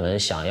然后可能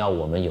想要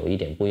我们有一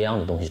点不一样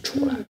的东西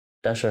出来，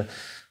但是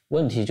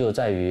问题就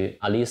在于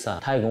阿丽萨，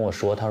她也跟我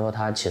说，她说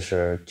她其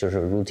实就是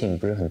routine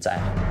不是很在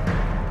行。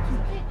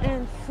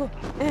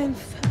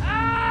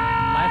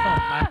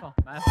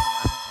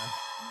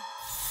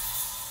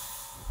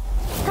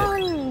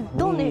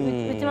どんな打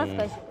ちます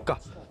か？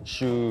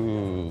シ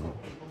ュー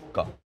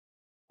か。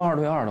2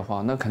对2的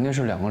话，那肯定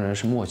是两个人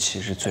是默契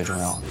是最重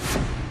要的。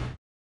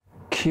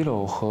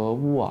Kilo 和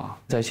哇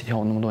在一起跳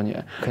舞那么多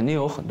年，肯定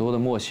有很多的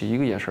默契，一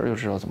个眼神就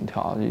知道怎么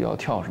跳，要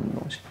跳什么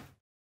东西。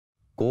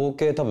合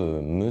計多分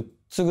6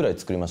つぐらい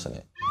作りました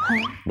ね。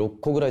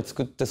6個ぐらい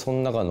作ってそ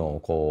の中の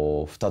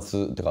こう2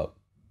つてか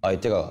相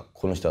手が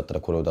この人だったら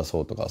これを出そ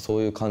うとかそ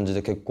ういう感じ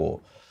で結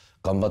構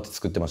頑張って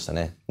作ってました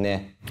ね。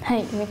は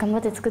い、頑張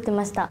って作って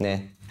ました。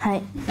は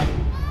い。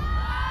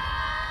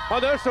好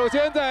的，首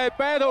先在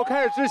battle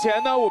开始之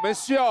前呢，我们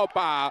需要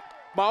把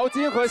毛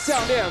巾和项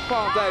链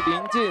放在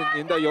临近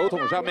您的油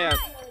桶上面。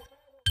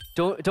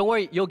Don't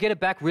worry, you'll get it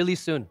back really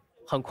soon.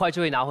 很快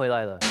就会拿回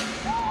来的。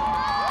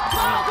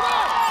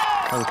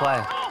很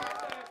快。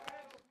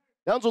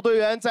两组队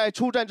员在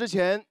出战之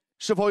前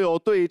是否有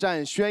对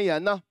战宣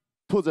言呢？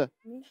兔子。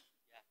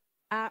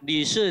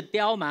你是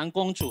刁蛮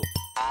公主。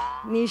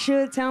你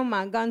是刁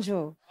蛮公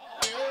主。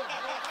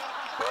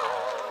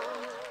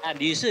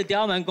你是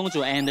刁蛮公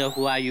主 and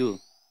who are you？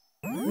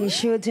 你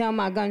是刁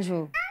蛮公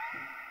主。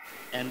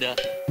And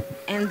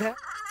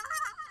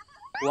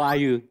who are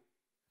you？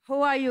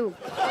 Who are you？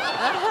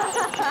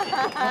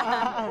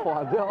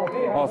 垮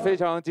掉。非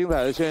常精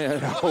彩的宣言，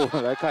然后我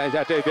们来看一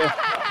下这边。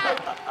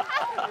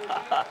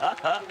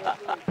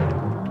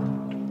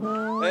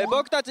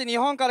僕たち日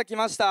本から来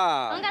まし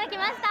た。日本から来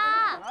ました。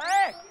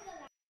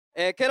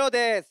ケロ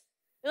です。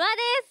うわ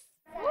です。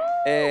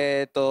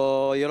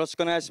よろし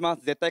くお願いしま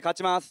す。絶対勝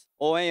ちます。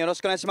応援よろ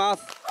しくお願いしま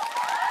す。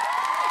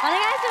お願い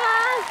しま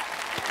す。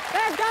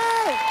Let's go。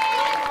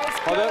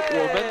好的，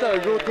我们的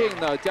routine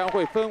呢将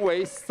会分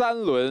为3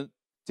轮，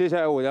接下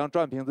来我将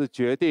转瓶子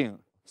决定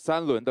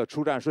3轮的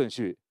出战顺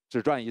序。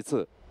只转一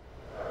次。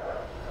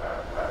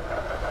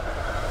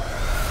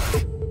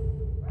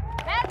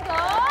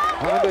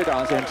韩文队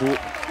长先出。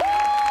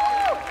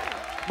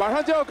 马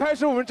上就要开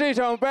始我们这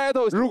场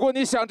battle， 如果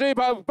你想这一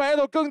把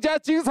battle 更加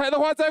精彩的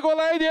话，再给我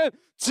来一点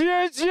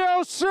尖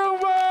叫声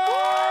吧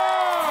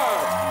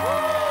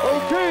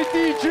 ！OK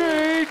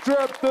DJ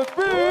drop the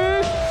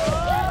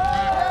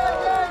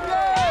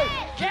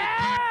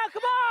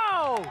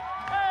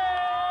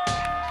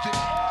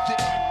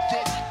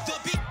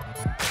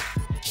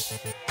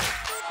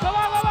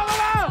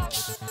on！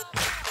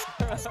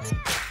 Come on！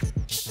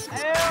 哎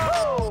呦！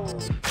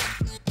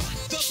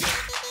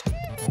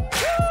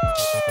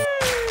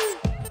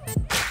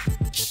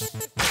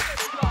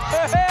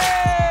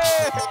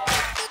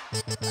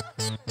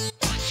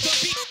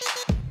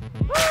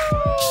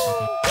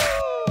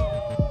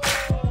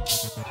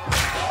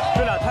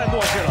 这俩太默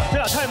契了，这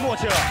俩太默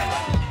契了。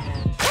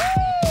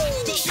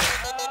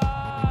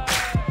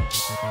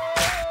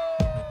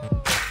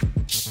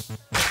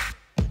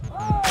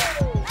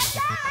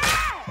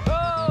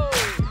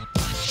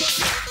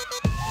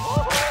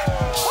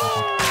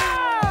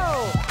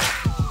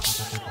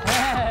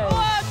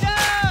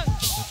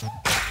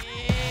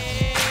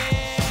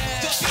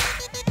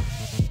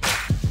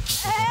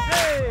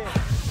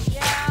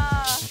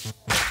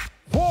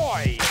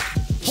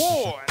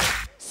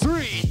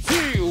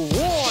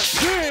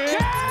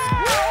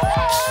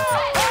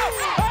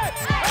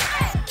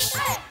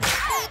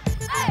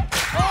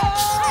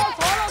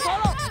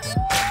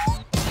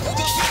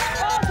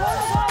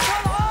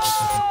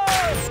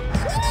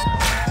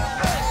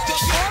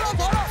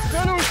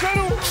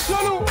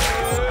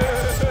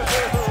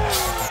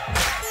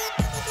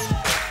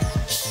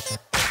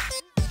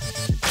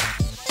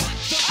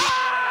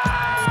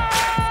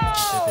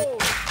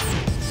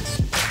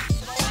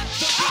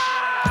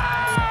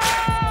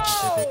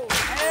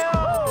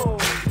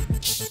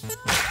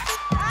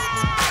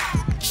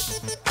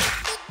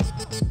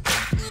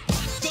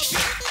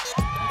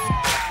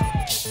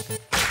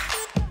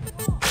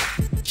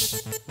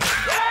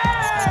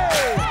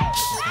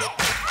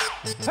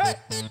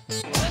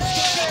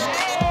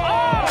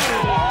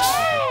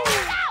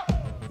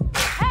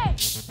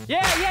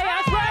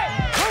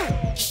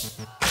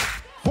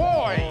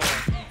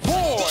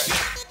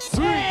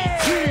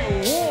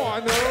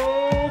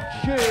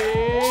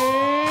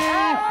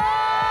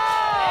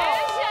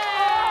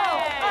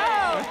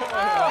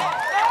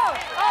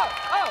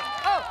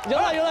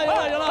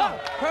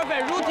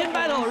Perfect routine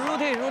battle,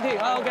 routine.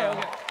 Okay.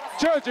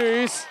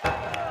 Judges,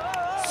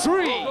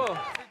 3,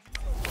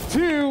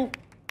 2,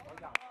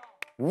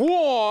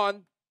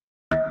 1。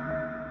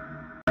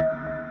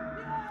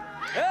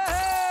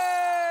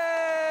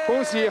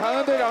恭喜韩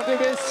文队长这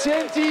边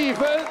先积1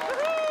分。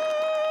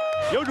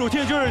有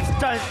routine就是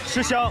占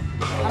10箱。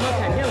他们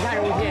肯定看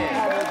routine，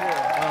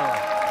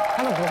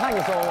他们不看你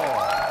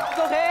solo。It's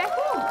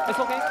okay，It's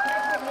okay。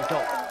走。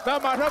那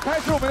马上开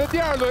始我们的第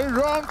2轮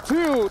Round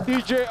 2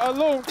 ，DJ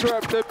Alone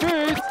Trap the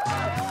Beat。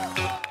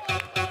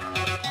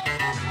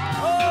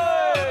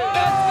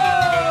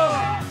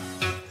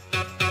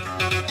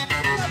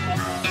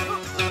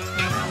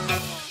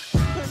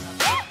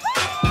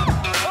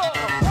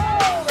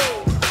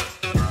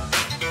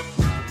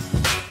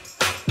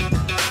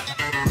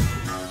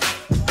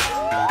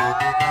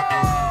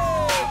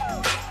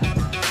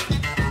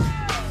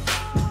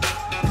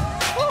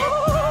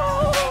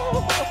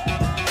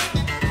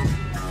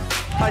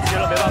 太齐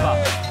了，没办法。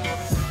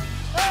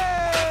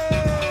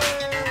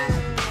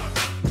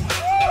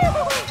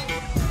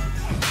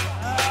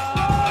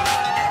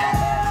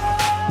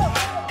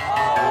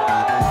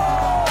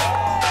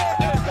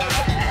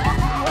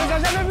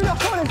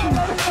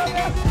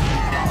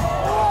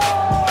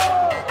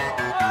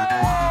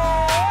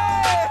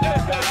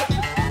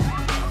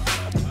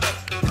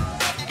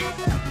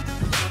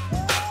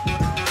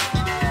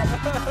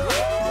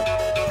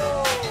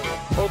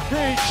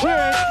OK，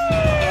 cheers。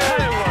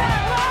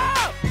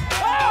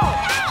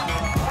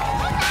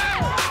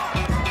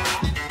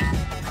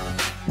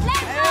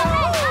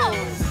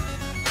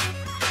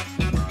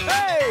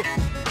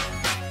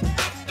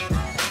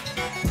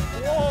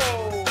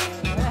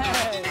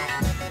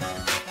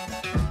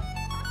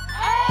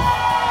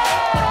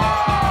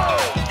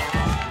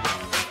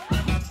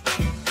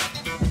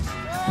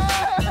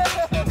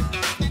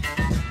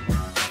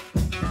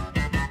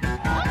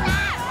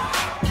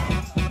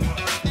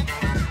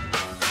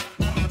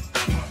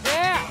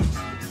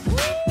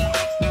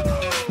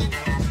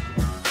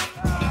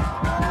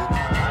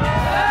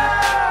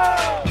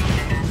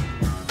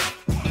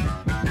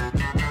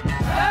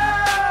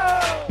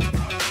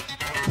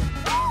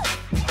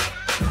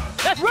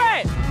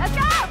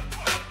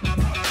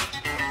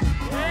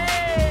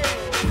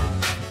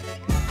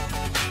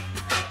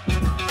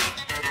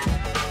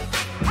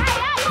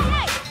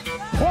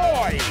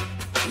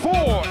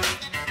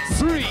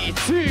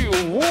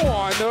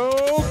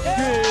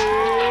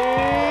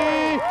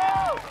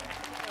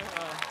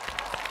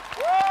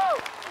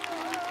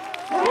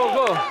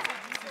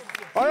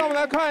 好，让我们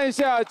来看一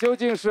下，究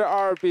竟是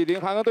2比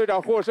0韩庚队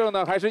长获胜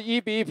呢，还是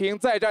1比1平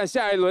再战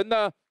下一轮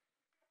呢？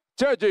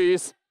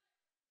 Judges,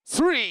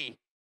 3,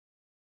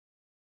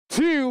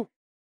 2,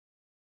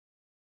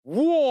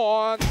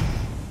 1。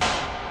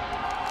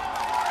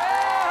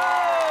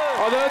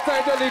好的，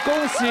在这里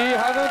恭喜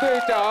韩庚队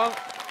长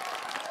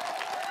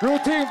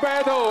 ，Routine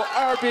Battle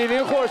 2比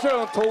0获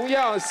胜，同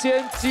样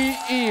先积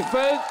1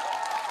分。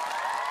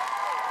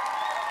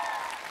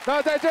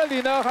那在这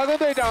里呢，韩庚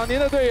队长，您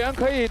的队员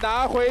可以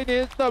拿回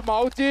您的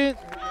毛巾。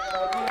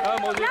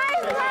毛巾。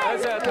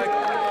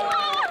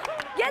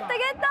Get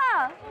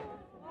the.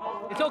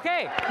 It's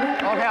okay.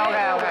 OK.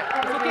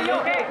 It's okay. You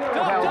okay?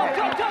 Go.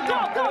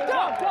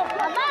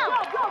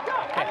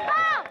 很棒。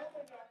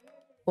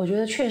我觉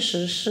得确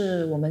实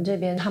是我们这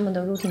边他们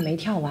的 routine 没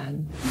跳完，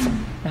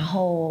然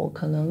后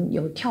可能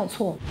有跳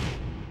错。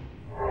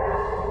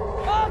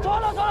啊，错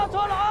了！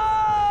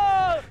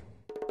啊！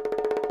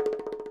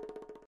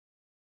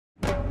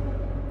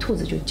兔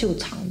子就救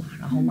场嘛，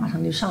然后马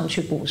上就上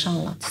去补上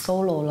了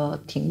 ，solo 了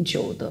挺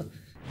久的。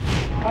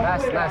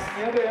Nice.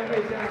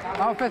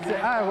 En fait,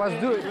 I was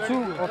too.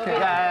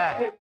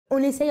 OK.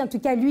 On essaye, en tout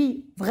cas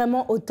lui,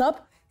 vraiment au top.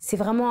 C'est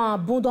vraiment un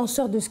bon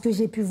danseur de ce que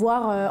j'ai pu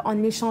voir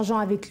en échangeant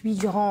avec lui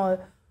durant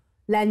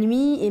la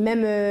nuit et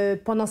même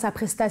pendant sa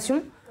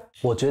prestation.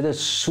 我觉得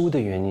输的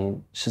原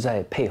因是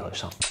在配合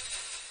上，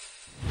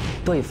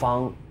对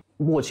方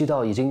默契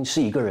到已经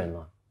是一个人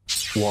了，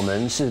我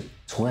们是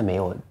从来没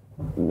有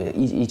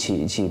一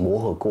起磨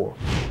合过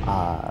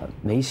啊，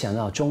没想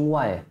到中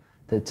外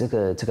的这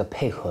个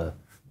配合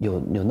有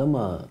那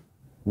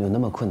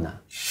么困难。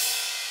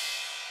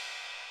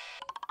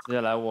接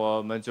下来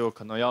我们就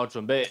可能要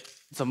准备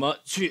怎么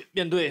去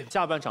面对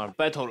下半场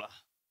battle 了，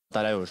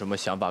大家有什么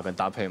想法跟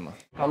搭配吗？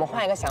我们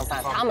换一个想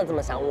法，他们这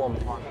么想我们，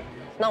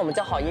那我们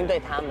就好应对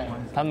他们。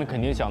他们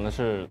肯定想的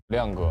是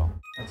亮哥，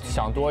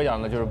想多一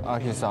点的就是阿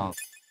K 桑，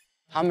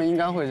他们应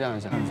该会这样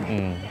想。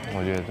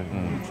我觉得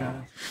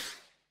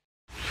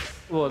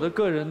我的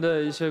个人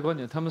的一些观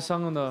点，他们3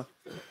个呢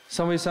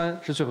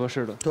，3v3是最合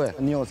适的。对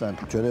，Nielsen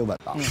绝对稳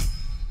当。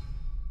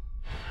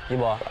一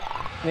博，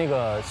那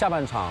个下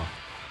半场，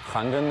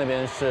韩庚那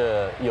边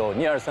是有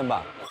聂尔森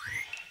吧？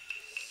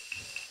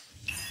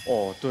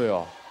哦，对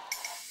哦。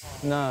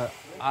那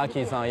阿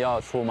K 桑要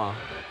出吗？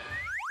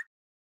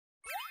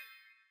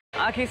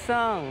阿 K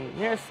桑、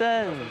聂尔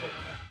森，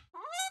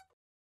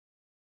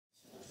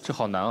这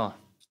好难啊。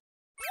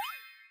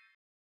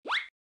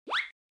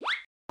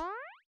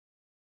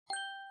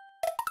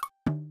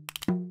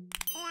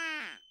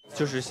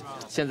就是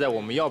现在我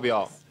们要不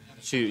要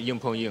去硬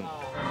碰硬？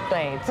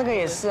对，这个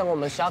也是我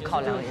们需要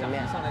考量的一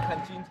面。上来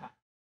看精彩。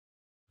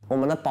我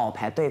们的宝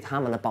牌对他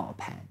们的宝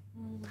牌，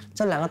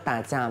这2个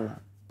打架嘛，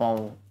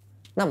崩，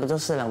那不就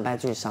是2败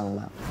俱伤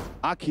吗？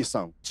阿 K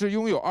桑是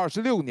拥有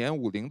26年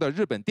舞龄的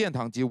日本殿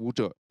堂级舞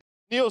者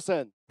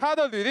Nielsen， 他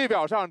的履历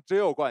表上只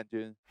有冠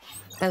军。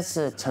但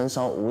是成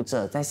熟舞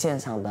者在现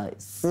场的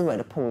思维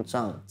的碰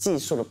撞、技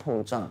术的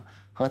碰撞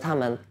和他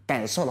们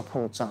感受的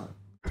碰撞。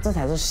这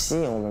才是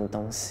吸引我们的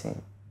东西。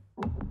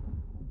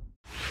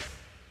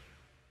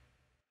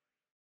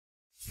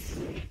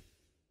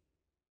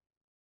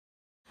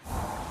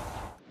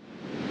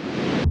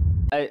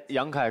哎，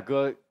杨凯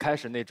哥开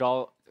始那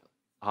招，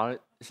好像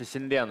是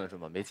新练的是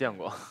吗？没见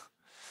过。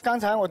刚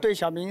才我对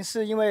小明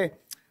是因为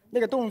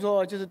那个动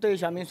作，就是对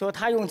小明说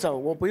他用肘，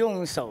我不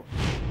用手。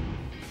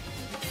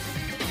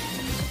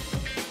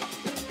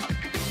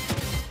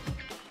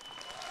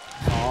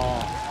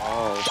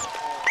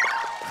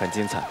很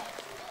精彩。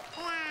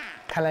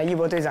看来一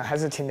博队长还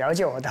是挺了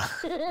解我的。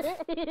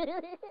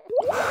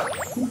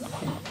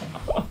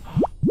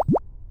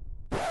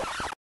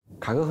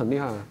凯哥很厉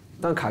害，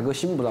但凯哥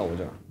心不在我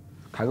这儿，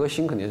凯哥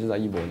心肯定是在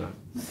一博那儿。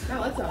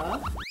那我走。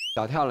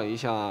小跳了一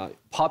下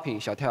popping，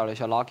 小跳了一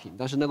下 locking，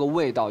 但是那个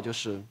味道就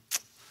是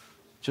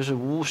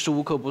无时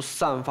无刻不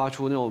散发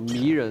出那种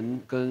迷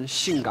人跟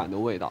性感的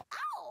味道。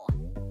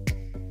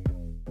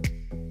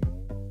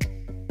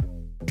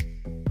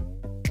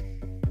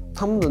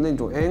他们的那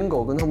种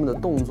angle 跟他们的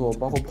动作，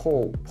包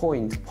括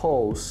point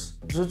pose，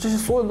 就是这些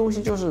所有的东西，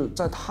就是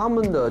在他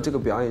们的这个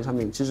表演上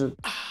面，其实，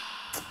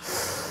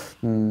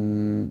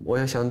我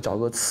要想找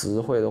个词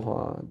汇的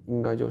话，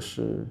应该就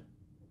是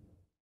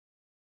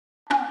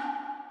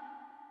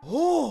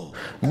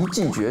一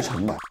骑绝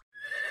尘吧。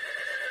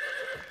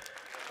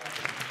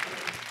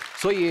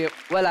所以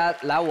未来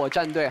来我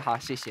战队哈，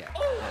谢谢。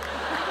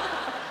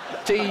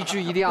这一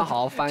句一定要好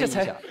好翻译一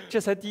下。这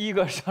才第一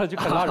个上来就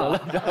肯拉人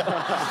了，你知道吗？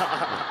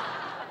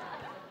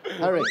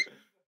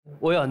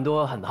我有很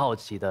多很好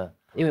奇的，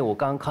因为我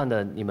刚刚看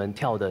的你们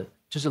跳的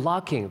就是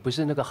locking， 不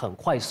是那个很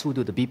快速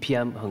度的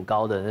BPM 很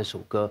高的那首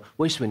歌，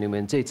为什么你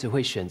们这次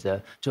会選擇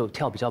就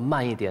跳比較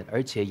慢一點，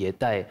而且也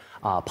帶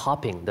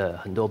popping 的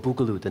很多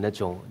boogaloo 的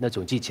那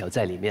種技巧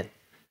在裡面？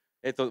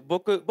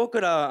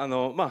僕ら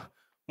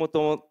も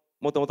と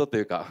もとと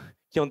いうか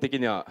基本的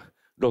には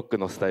ロック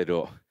のスタイル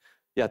を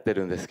やって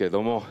るんですけれ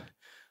ども、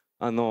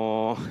ブ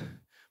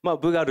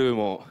ガルー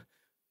も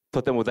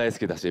とても大好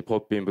きだし、ポ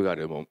ッピンブガ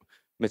ルーも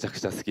めちゃく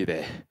ちゃ好き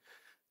で、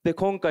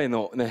今回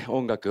のね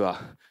音楽は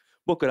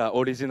僕ら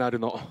オリジナル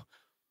の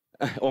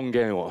音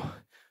源を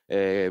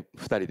2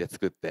人で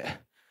作って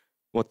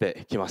持っ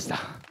てきました。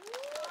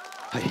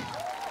はい。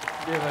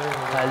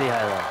太厉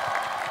害了，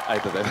あり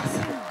がとうございます。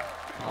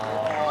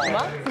什么？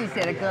自己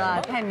写的歌啊，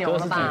太牛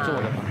了吧！歌是自己做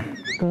的吧？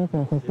哥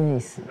哥会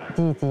bass，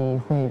 弟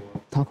弟会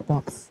talk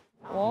box。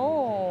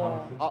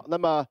哦。好，那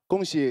么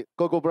恭喜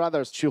GoGo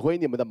Brothers 取回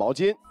你们的毛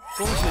巾。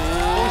恭喜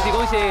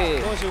恭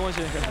喜恭喜恭喜恭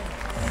喜！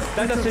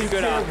大家辛苦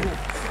了。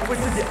为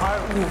自己而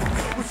舞，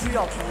不需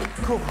要刻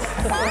苦。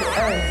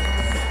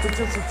哎，这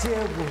就是街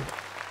舞。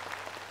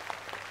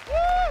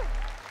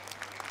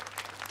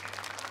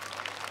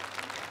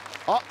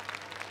好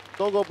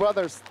 ，GoGo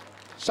Brothers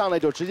上来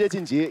就直接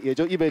晋级，也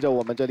就意味着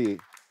我们这里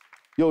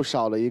又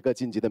少了一个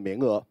晋级的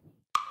名额。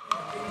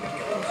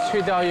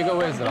去掉一个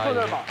位置了，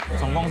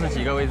总共是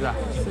几个位置啊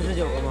？49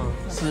个吗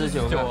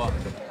？49个。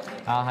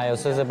然后还有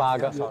48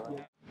个。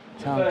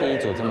像第一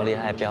组这么厉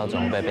害，标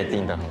准会被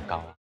定得很高。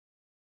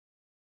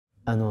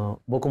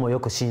僕もよ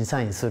く審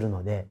査員する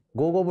ので、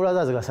ゴーゴーブラ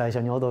ザーズが最初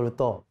に踊る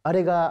と、あ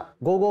れが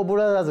ゴーゴーブ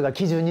ラザーズが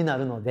基準にな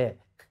るので、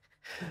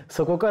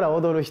そこから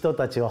踊る人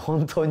たちは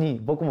本当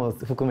に僕も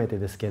含めて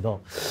ですけ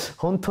ど、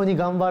本当に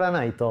頑張ら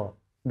ないと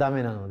ダ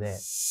メなので。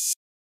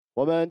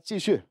我们继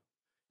续，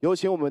有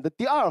请我们的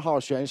第2号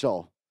选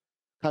手，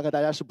看看大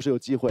家是不是有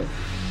机会。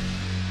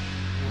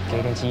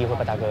给点机会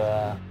吧，大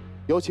哥。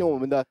有请我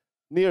们的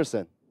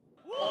Nielsen。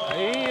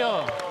哎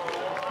呦！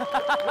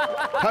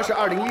他是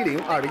2010、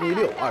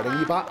2016、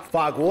2018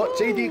法国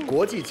JD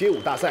国际街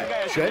舞大赛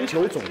全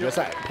球总决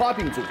赛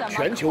Popping 组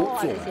全球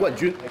总冠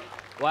军。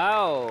哇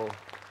哦！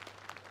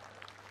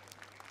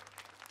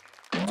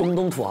中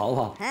东土豪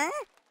哈。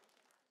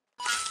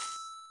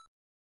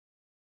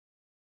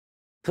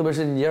特别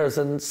是尼尔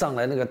森上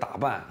来那个打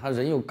扮，他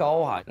人又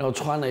高啊，然后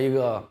穿了一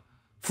个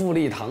富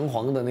丽堂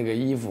皇的那个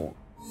衣服，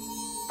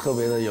特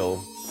别的有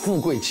富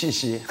贵气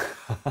息。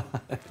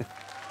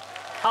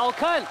好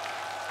看。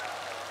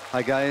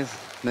Hi guys,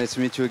 nice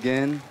to meet you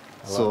again.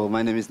 Hello. So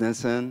my name is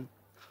Nelson.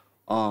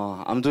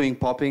 I'm doing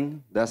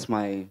popping. That's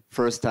my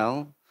first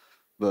style,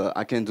 but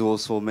I can do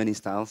also many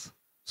styles.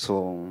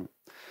 So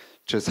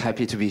just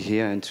happy to be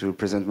here and to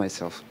present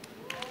myself.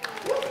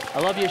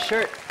 I love your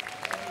shirt.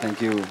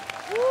 Thank you.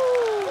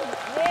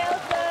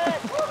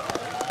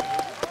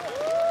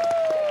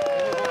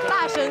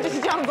 大神就是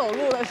这样走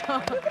路的，是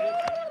吗？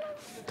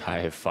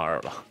太范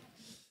儿了。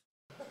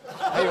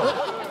哎呦，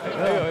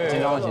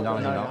紧张了，紧张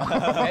了，紧张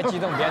了！别激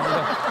动，别激动。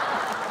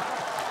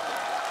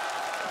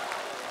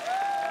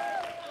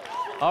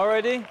All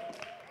ready?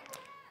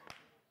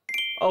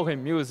 Okay,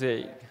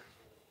 music.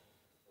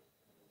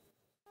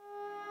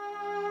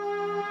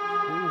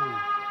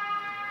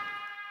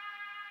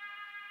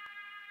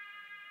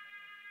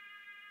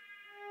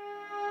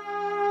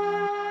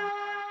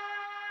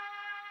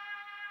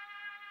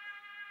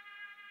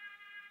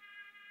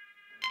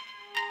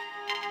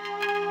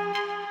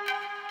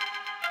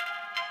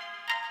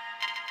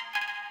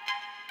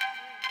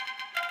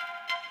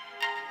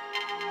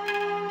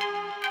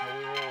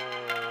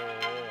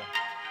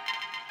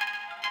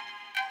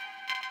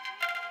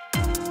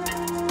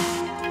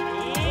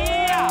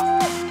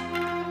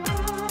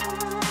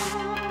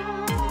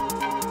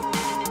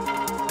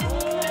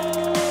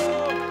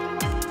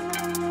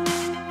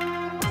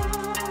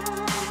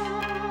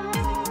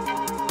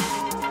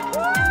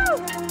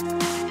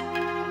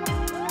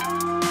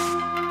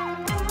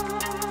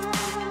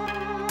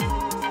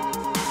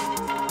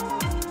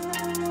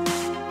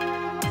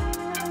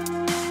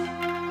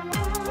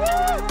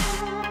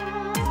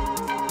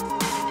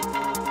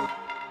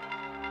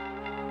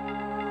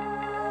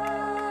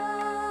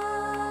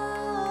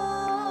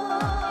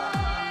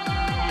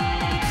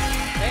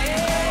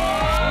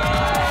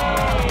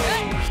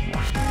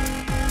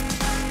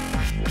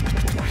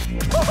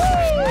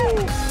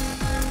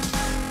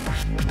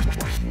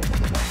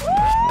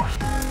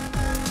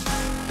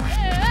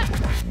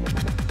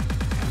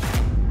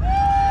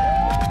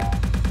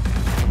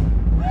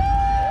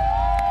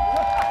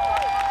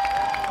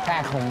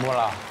 太恐怖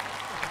了，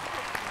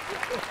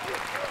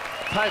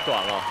太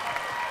短了。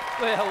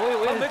对啊，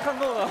我也没看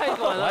够呢，太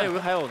短了，我还以为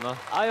还有呢。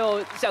哎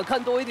呦，想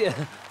看多一点。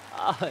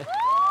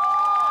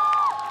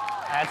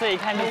哎，这一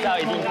看就知道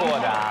一定过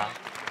的啊。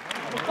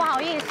不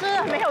好意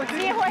思，没有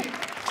机会。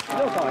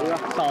又少一个，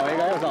少一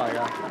个，又少一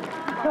个。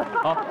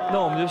好，那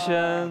我们就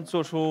先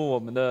做出我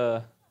们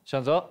的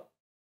选择。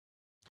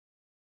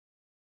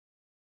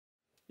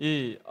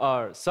1、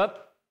2、3。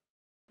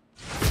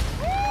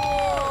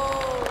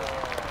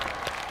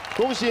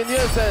恭喜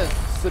Nielsen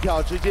 4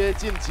票直接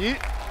晋级。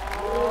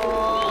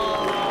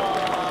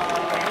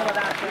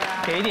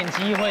给一点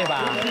机会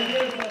吧。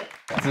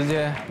直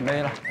接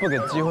没了，不给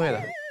机会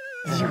了。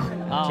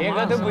杰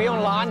哥都不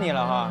用拉你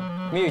了哈，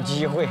没有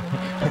机会。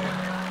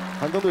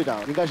韩东队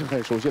长应该是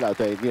很熟悉了，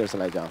对 Nielsen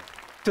来讲。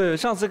对，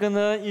上次跟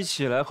他一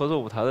起来合作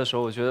舞台的时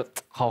候，我觉得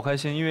好开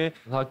心，因为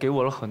他给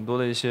我了很多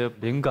的一些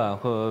灵感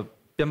和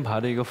编排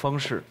的一个方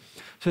式，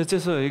所以这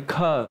次一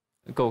看，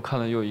给我看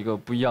了又一个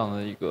不一样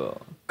的一个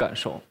感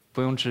受，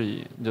不用质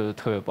疑，就是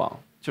特别棒，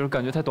就是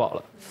感觉太短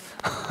了。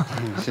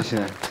谢谢，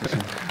谢谢。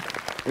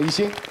一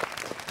星，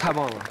太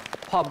棒了，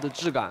 pop 的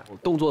质感、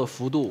动作的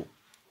幅度、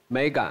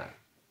美感，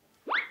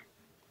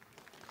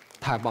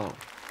太棒了。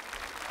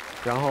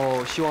然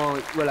后希望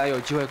未来有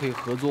机会可以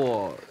合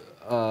作，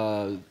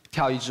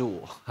跳一支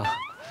舞。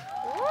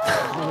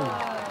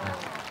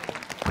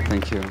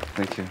Thank you,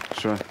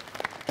 sure.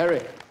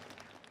 Harry，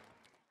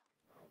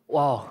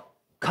 哇，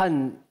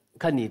看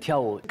你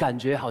跳舞，感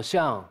觉好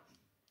像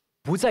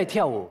不在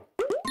跳舞，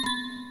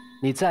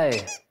你在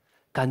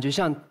感觉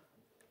像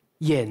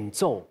演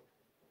奏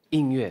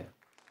音乐。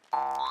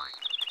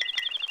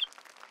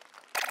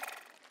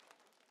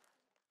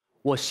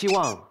我希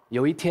望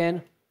有一天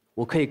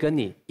我可以跟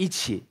你一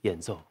起演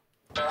奏。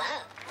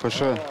For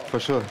sure,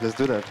 let's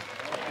do that.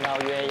 邀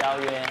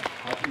约。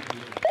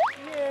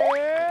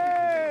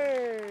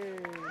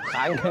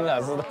韩庚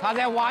老师，他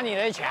在挖你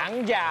的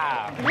墙角。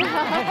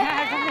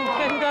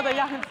看庚哥的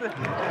样子。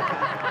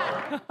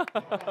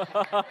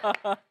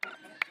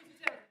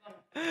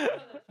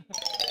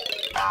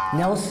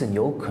Nelson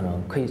有可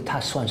能可以，他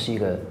算是一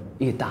个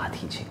大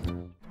提琴，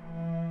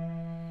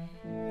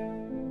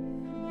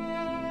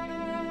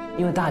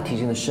因为大提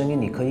琴的声音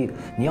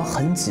你要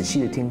很仔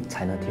细的听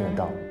才能听得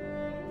到，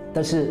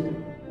但是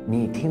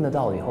你听得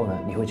到以后呢，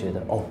你会觉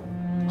得哦，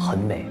很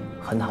美，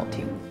很好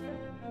听。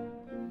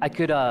I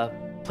could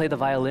play the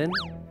violin,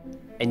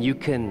 and you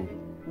can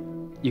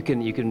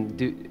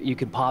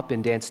pop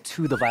and dance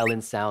to the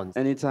violin sounds.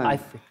 Anytime.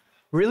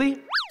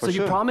 Really? For So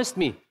you sure. promised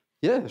me?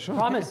 Yeah, sure.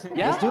 Promise?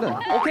 Yeah. Let's do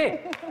that. Okay.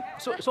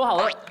 说好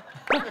了，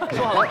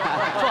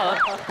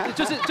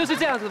就是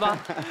这样子吧。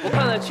我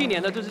看了去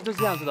年的，就是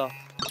这样子的。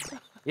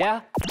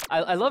Yeah,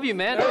 I love you,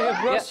 man.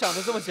 不要想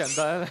的这么简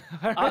单。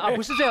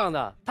不是这样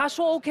的。他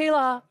说 OK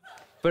了。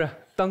不是，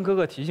当哥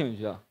哥提醒一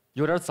句啊，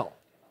有点早。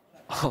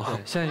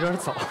现在有点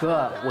早。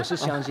哥，我是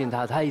相信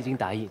他，他已经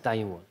答应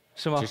我了。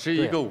是吗？只是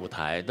一个舞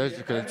台，但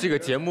是可能这个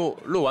节目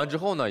录完之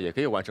后呢，也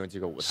可以完成这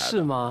个舞台。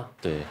是吗？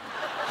对。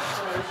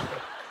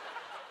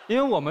因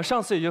为我们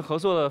上次已经合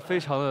作的非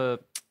常的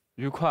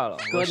愉快了，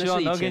我希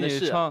望能给你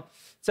唱，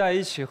在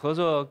一起合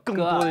作更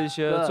多的一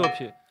些作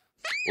品。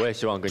我也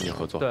希望跟你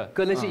合作。对，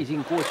哥，那是已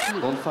经过去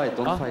了。 Don't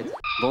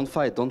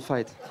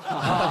fight.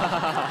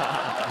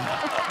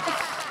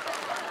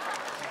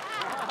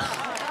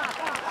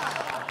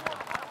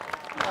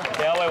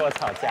 不要为我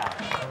吵架。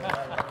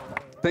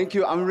Thank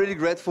you. I'm really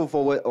grateful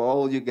for what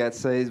all you guys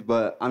say,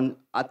 but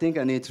I think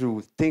I need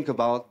to think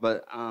about,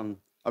 but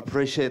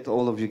appreciate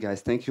all of you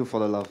guys. Thank you for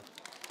the love.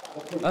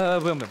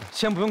 不用，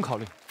先不用考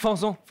虑，放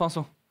松，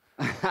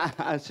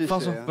谢谢。放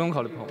松，不用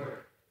考虑朋友。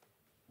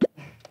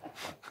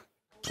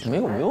没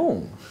有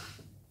用，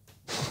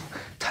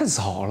太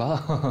早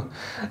了。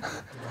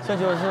这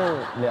就是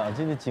了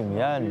解的经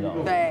验，你知道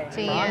吗？对，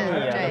经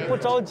验对，不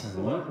着急，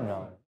你知道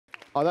吗？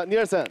好的，尼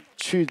尔森，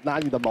去拿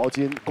你的毛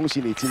巾，恭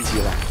喜你晋级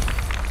了。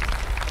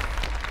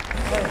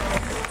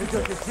这就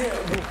是街舞，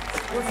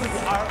我自己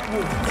而舞，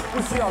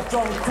不需要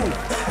装酷。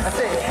I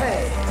say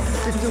hey，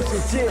这就是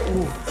街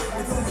舞。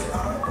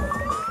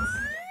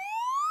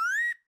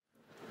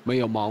没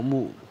有盲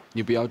目，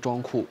你不要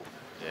装酷。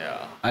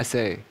Yeah. I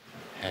say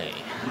hey。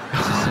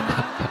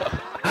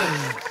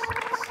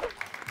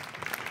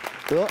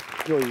得，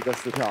又一个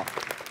4票。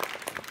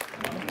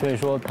所以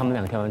说他们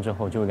俩跳完之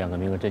后就2个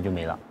名额，这就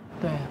没了。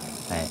对。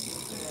哎。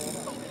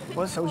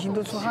我手心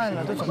都出汗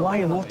了，都怎么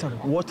 ？Why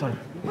water?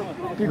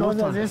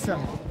 Because of this.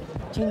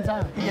 紧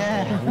张。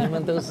你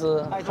们都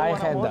是嗨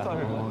嗨的。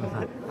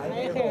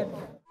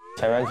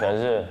前面全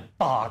是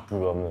大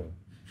哥们，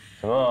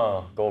什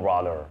么 Go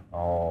Brother，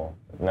 然后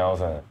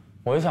Nelson。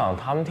我就想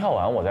他们跳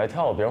完我再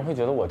跳，别人会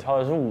觉得我跳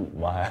的是舞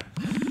吗？还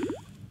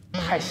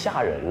太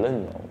吓人了，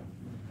你知道吗？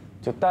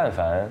就但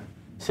凡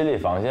心理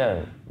防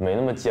线没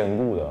那么坚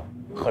固的，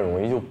很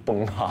容易就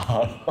崩塌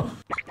了。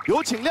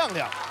有请亮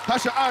亮，他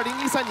是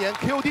2013年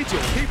KOD9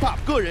 Hip Hop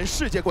个人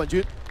世界冠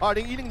军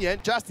，2010年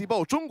Justy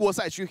Bowl 中国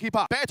赛区 Hip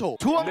Hop Battle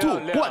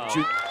 2on2 冠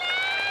军。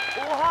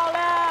5号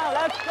亮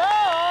 ，Let's go！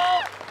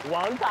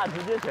 王炸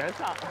直接全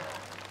上。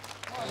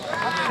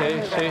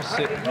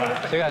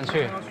谁敢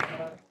去？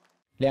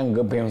亮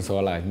哥不用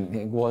说了，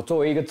我作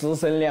为一个资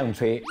深亮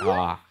吹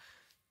啊，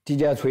底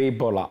下吹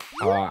爆了，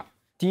好吧？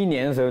第一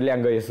年的时候，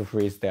亮哥也是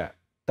freestyle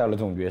到了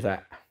总决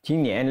赛，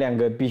今年亮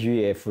哥必须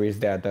也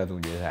freestyle 到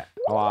总决赛，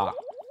好吧？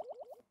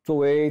作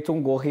为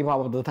中国 hip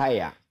hop 的太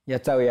阳，要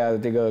照耀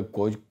这个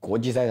国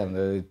际赛场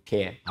的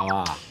天，好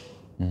吧？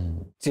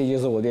这就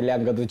是我对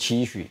亮哥的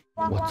期许。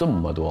我这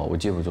么多，我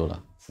记不住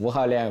了。符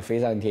号亮飞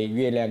上天，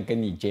月亮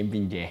跟你肩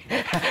并肩。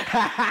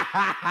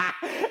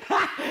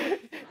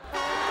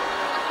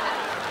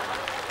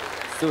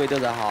各位队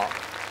长好，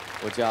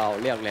我叫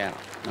亮亮，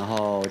然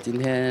后今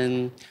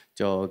天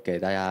就给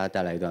大家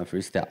带来一段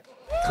freestyle。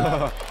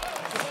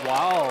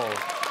哇哦！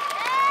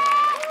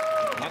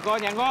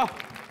年哥。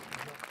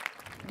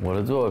我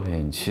的作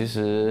品其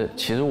实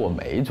我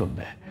没准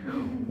备，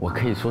我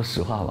可以说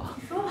实话吧。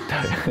对，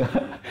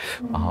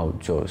然后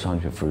就上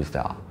去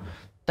freestyle，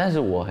 但是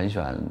我很喜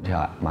欢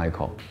跳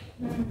Michael，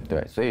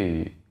 对，所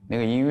以那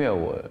个音乐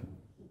我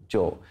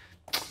就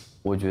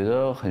我觉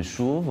得很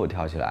舒服，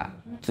跳起来，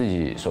自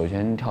己首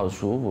先跳得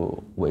舒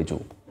服为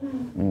主。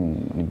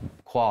你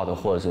quad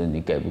或者是你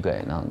给不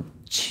给，那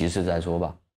其次再说吧。